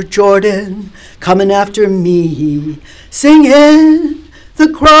 Drones over Jordan, coming after me, singing the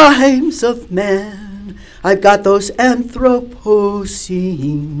crimes of man. I've got those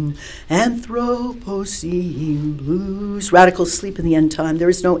Anthropocene blues. Radicals sleep in the end time. There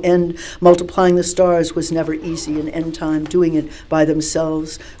is no end. Multiplying the stars was never easy in end time, doing it by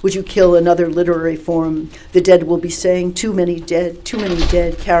themselves. Would you kill another literary form? The dead will be saying, too many dead,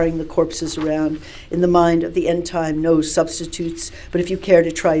 carrying the corpses around. In the mind of the end time, no substitutes. But if you care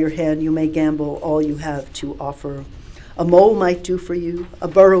to try your hand, you may gamble all you have to offer. A mole might do for you, a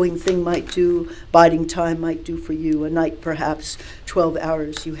burrowing thing might do, biding time might do for you, a night perhaps, 12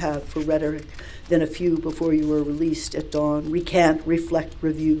 hours you have for rhetoric, then a few before you are released at dawn. Recant, reflect,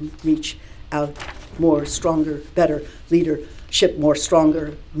 review, reach out, more, stronger, better, leadership more,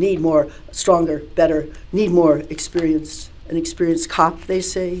 stronger, need more, stronger, better, need more, experienced, an experienced cop, they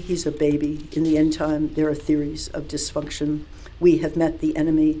say. He's a baby. In the end time, there are theories of dysfunction. We have met the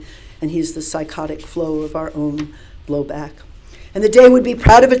enemy, and he's the psychotic flow of our own blowback. And the day would be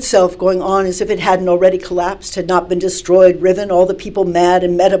proud of itself, going on as if it hadn't already collapsed, had not been destroyed, riven, all the people mad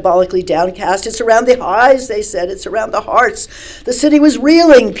and metabolically downcast. It's around the eyes, they said. It's around the hearts. The city was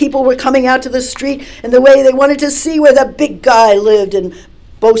reeling. People were coming out to the street in the way they wanted to see where the big guy lived and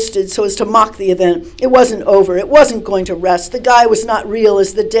boasted so as to mock the event. It wasn't over. It wasn't going to rest. The guy was not real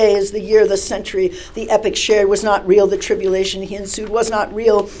as the day, as the year, the century, the epic shared was not real. The tribulation he ensued was not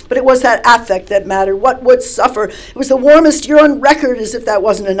real. But it was that affect that mattered. What would suffer? It was the warmest year on record, as if that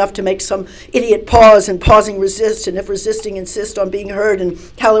wasn't enough to make some idiot pause, and pausing resist, and if resisting insist on being heard and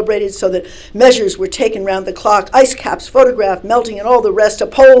calibrated so that measures were taken round the clock. Ice caps photographed, melting, and all the rest, a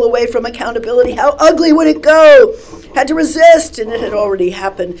pole away from accountability. How ugly would it go? Had to resist, and it had already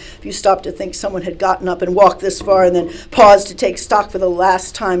happened. If you stopped to think someone had gotten up and walked this far and then paused to take stock for the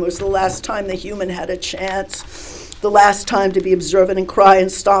last time, it was the last time the human had a chance. The last time to be observant and cry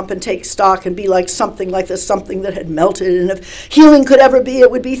and stomp and take stock and be like the something that had melted. And if healing could ever be, it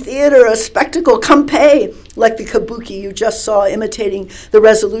would be theater, a spectacle, come pay, like the kabuki you just saw, imitating the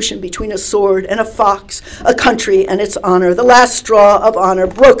resolution between a sword and a fox, a country and its honor, the last straw of honor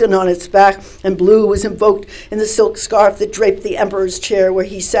broken on its back, and blue was invoked in the silk scarf that draped the emperor's chair where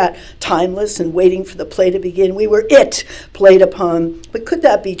he sat, timeless and waiting for the play to begin. We were it, played upon. But could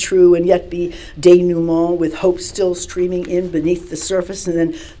that be true and yet be denouement, with hope still streaming in beneath the surface, and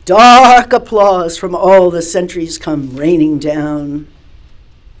then dark applause from all the centuries come raining down?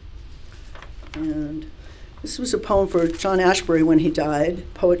 And this was a poem for John Ashbery when he died.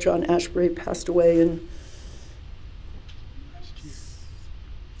 Poet John Ashbery passed away in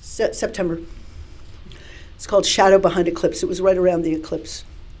September. It's called Shadow Behind Eclipse. It was right around the eclipse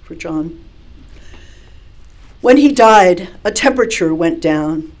for John. When he died, a temperature went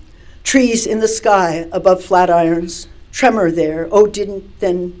down. Trees in the sky above Flatirons, tremor there, oh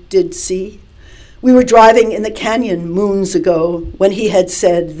did see. We were driving in the canyon moons ago when he had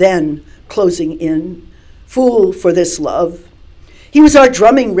said then, closing in, fool for this love. He was our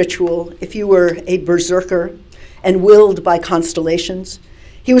drumming ritual if you were a berserker and willed by constellations.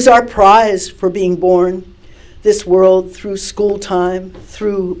 He was our prize for being born. This world through school time,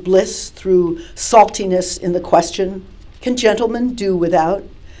 through bliss, through saltiness in the question. Can gentlemen do without?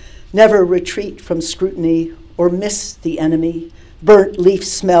 Never retreat from scrutiny or miss the enemy, burnt leaf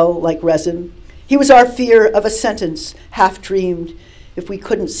smell like resin. He was our fear of a sentence, half dreamed. If we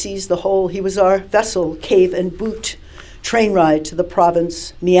couldn't seize the whole, he was our vessel, cave and boot, train ride to the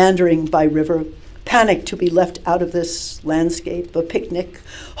province, meandering by river, panic to be left out of this landscape, a picnic,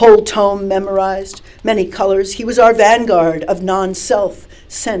 whole tome memorized, many colors. He was our vanguard of non-self,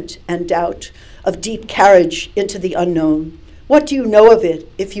 scent and doubt, of deep carriage into the unknown. What do you know of it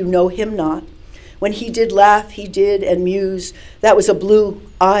if you know him not? When he did laugh, he did, and muse, that was a blue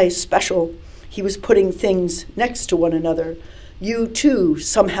eye special. He was putting things next to one another. You too,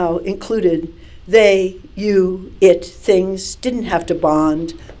 somehow included. They, you, it, things didn't have to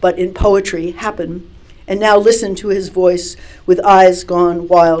bond, but in poetry happen. And now listen to his voice with eyes gone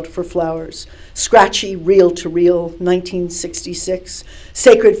wild for flowers. Scratchy, reel-to-reel, 1966.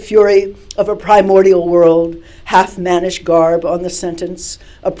 Sacred fury of a primordial world. Half-mannish garb on the sentence.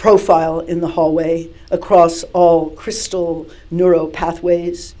 A profile in the hallway. Across all crystal neuro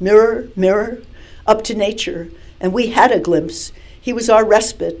pathways. Mirror, mirror, up to nature. And we had a glimpse. He was our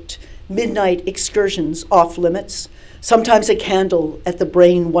respite. Midnight excursions off limits. Sometimes a candle at the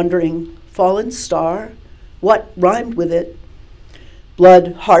brain wondering, fallen star? What rhymed with it?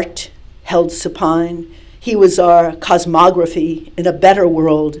 Blood, heart, held supine. He was our cosmography in a better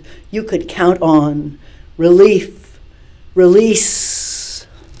world you could count on. Relief, release.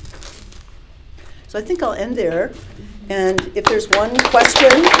 So I think I'll end there. And if there's one question.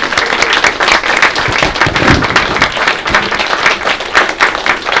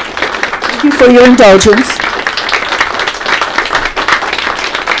 Thank you for your indulgence.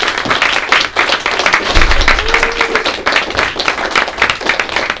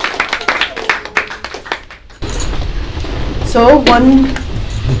 So one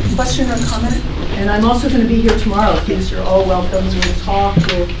question or comment, and I'm also going to be here tomorrow. Please, you're all welcome. We'll talk,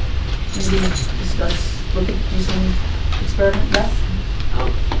 we'll maybe discuss, do some experiment. Yes?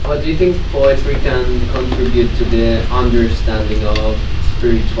 What do you think poetry can contribute to the understanding of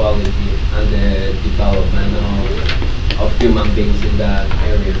spirituality and the development of human beings in that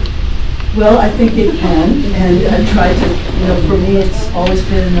area? Well, I think it can, and I try to, for me it's always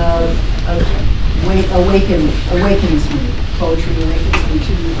been awakens me. poetry, and I think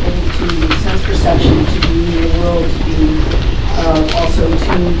to sense perception, to be in the world, to be also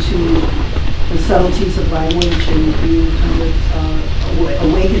tuned to the subtleties of language and being kind of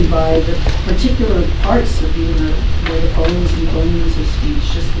awakened by the particular parts of being the phonemes and phonemes of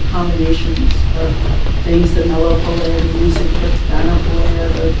speech, just the combinations of things, the mellow-poeia, the music, the phonopoeia,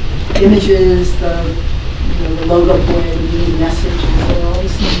 the images, the logo-poeia, the meaning message, and so all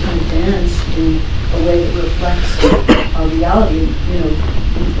these things kind of dance in a way that reflects our reality.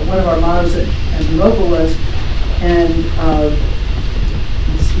 One of our mottos at Europa was,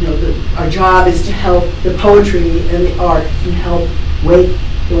 our job is to help the poetry and the art can help wake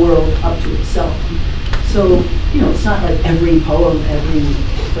the world up to itself. So, it's not like every poem,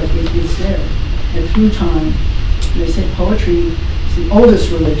 but it is there. And through time, they say poetry is the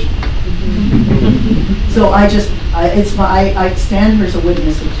oldest religion. So I stand here as a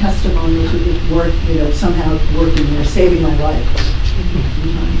witness, a testimony to the work, somehow working there, saving my life.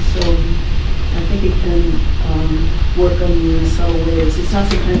 So I think it can work on you in subtle ways. It's not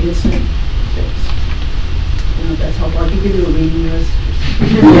some kind of instant fix. If that's helpful. I can give you a reading list.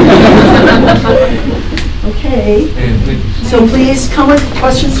 Okay. So please come with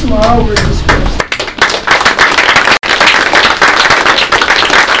questions tomorrow or discourse.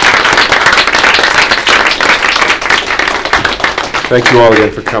 Thank you all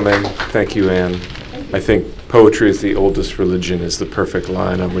again for coming. Thank you, Anne. I think poetry is the oldest religion is the perfect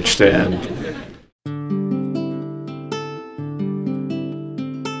line on which to end.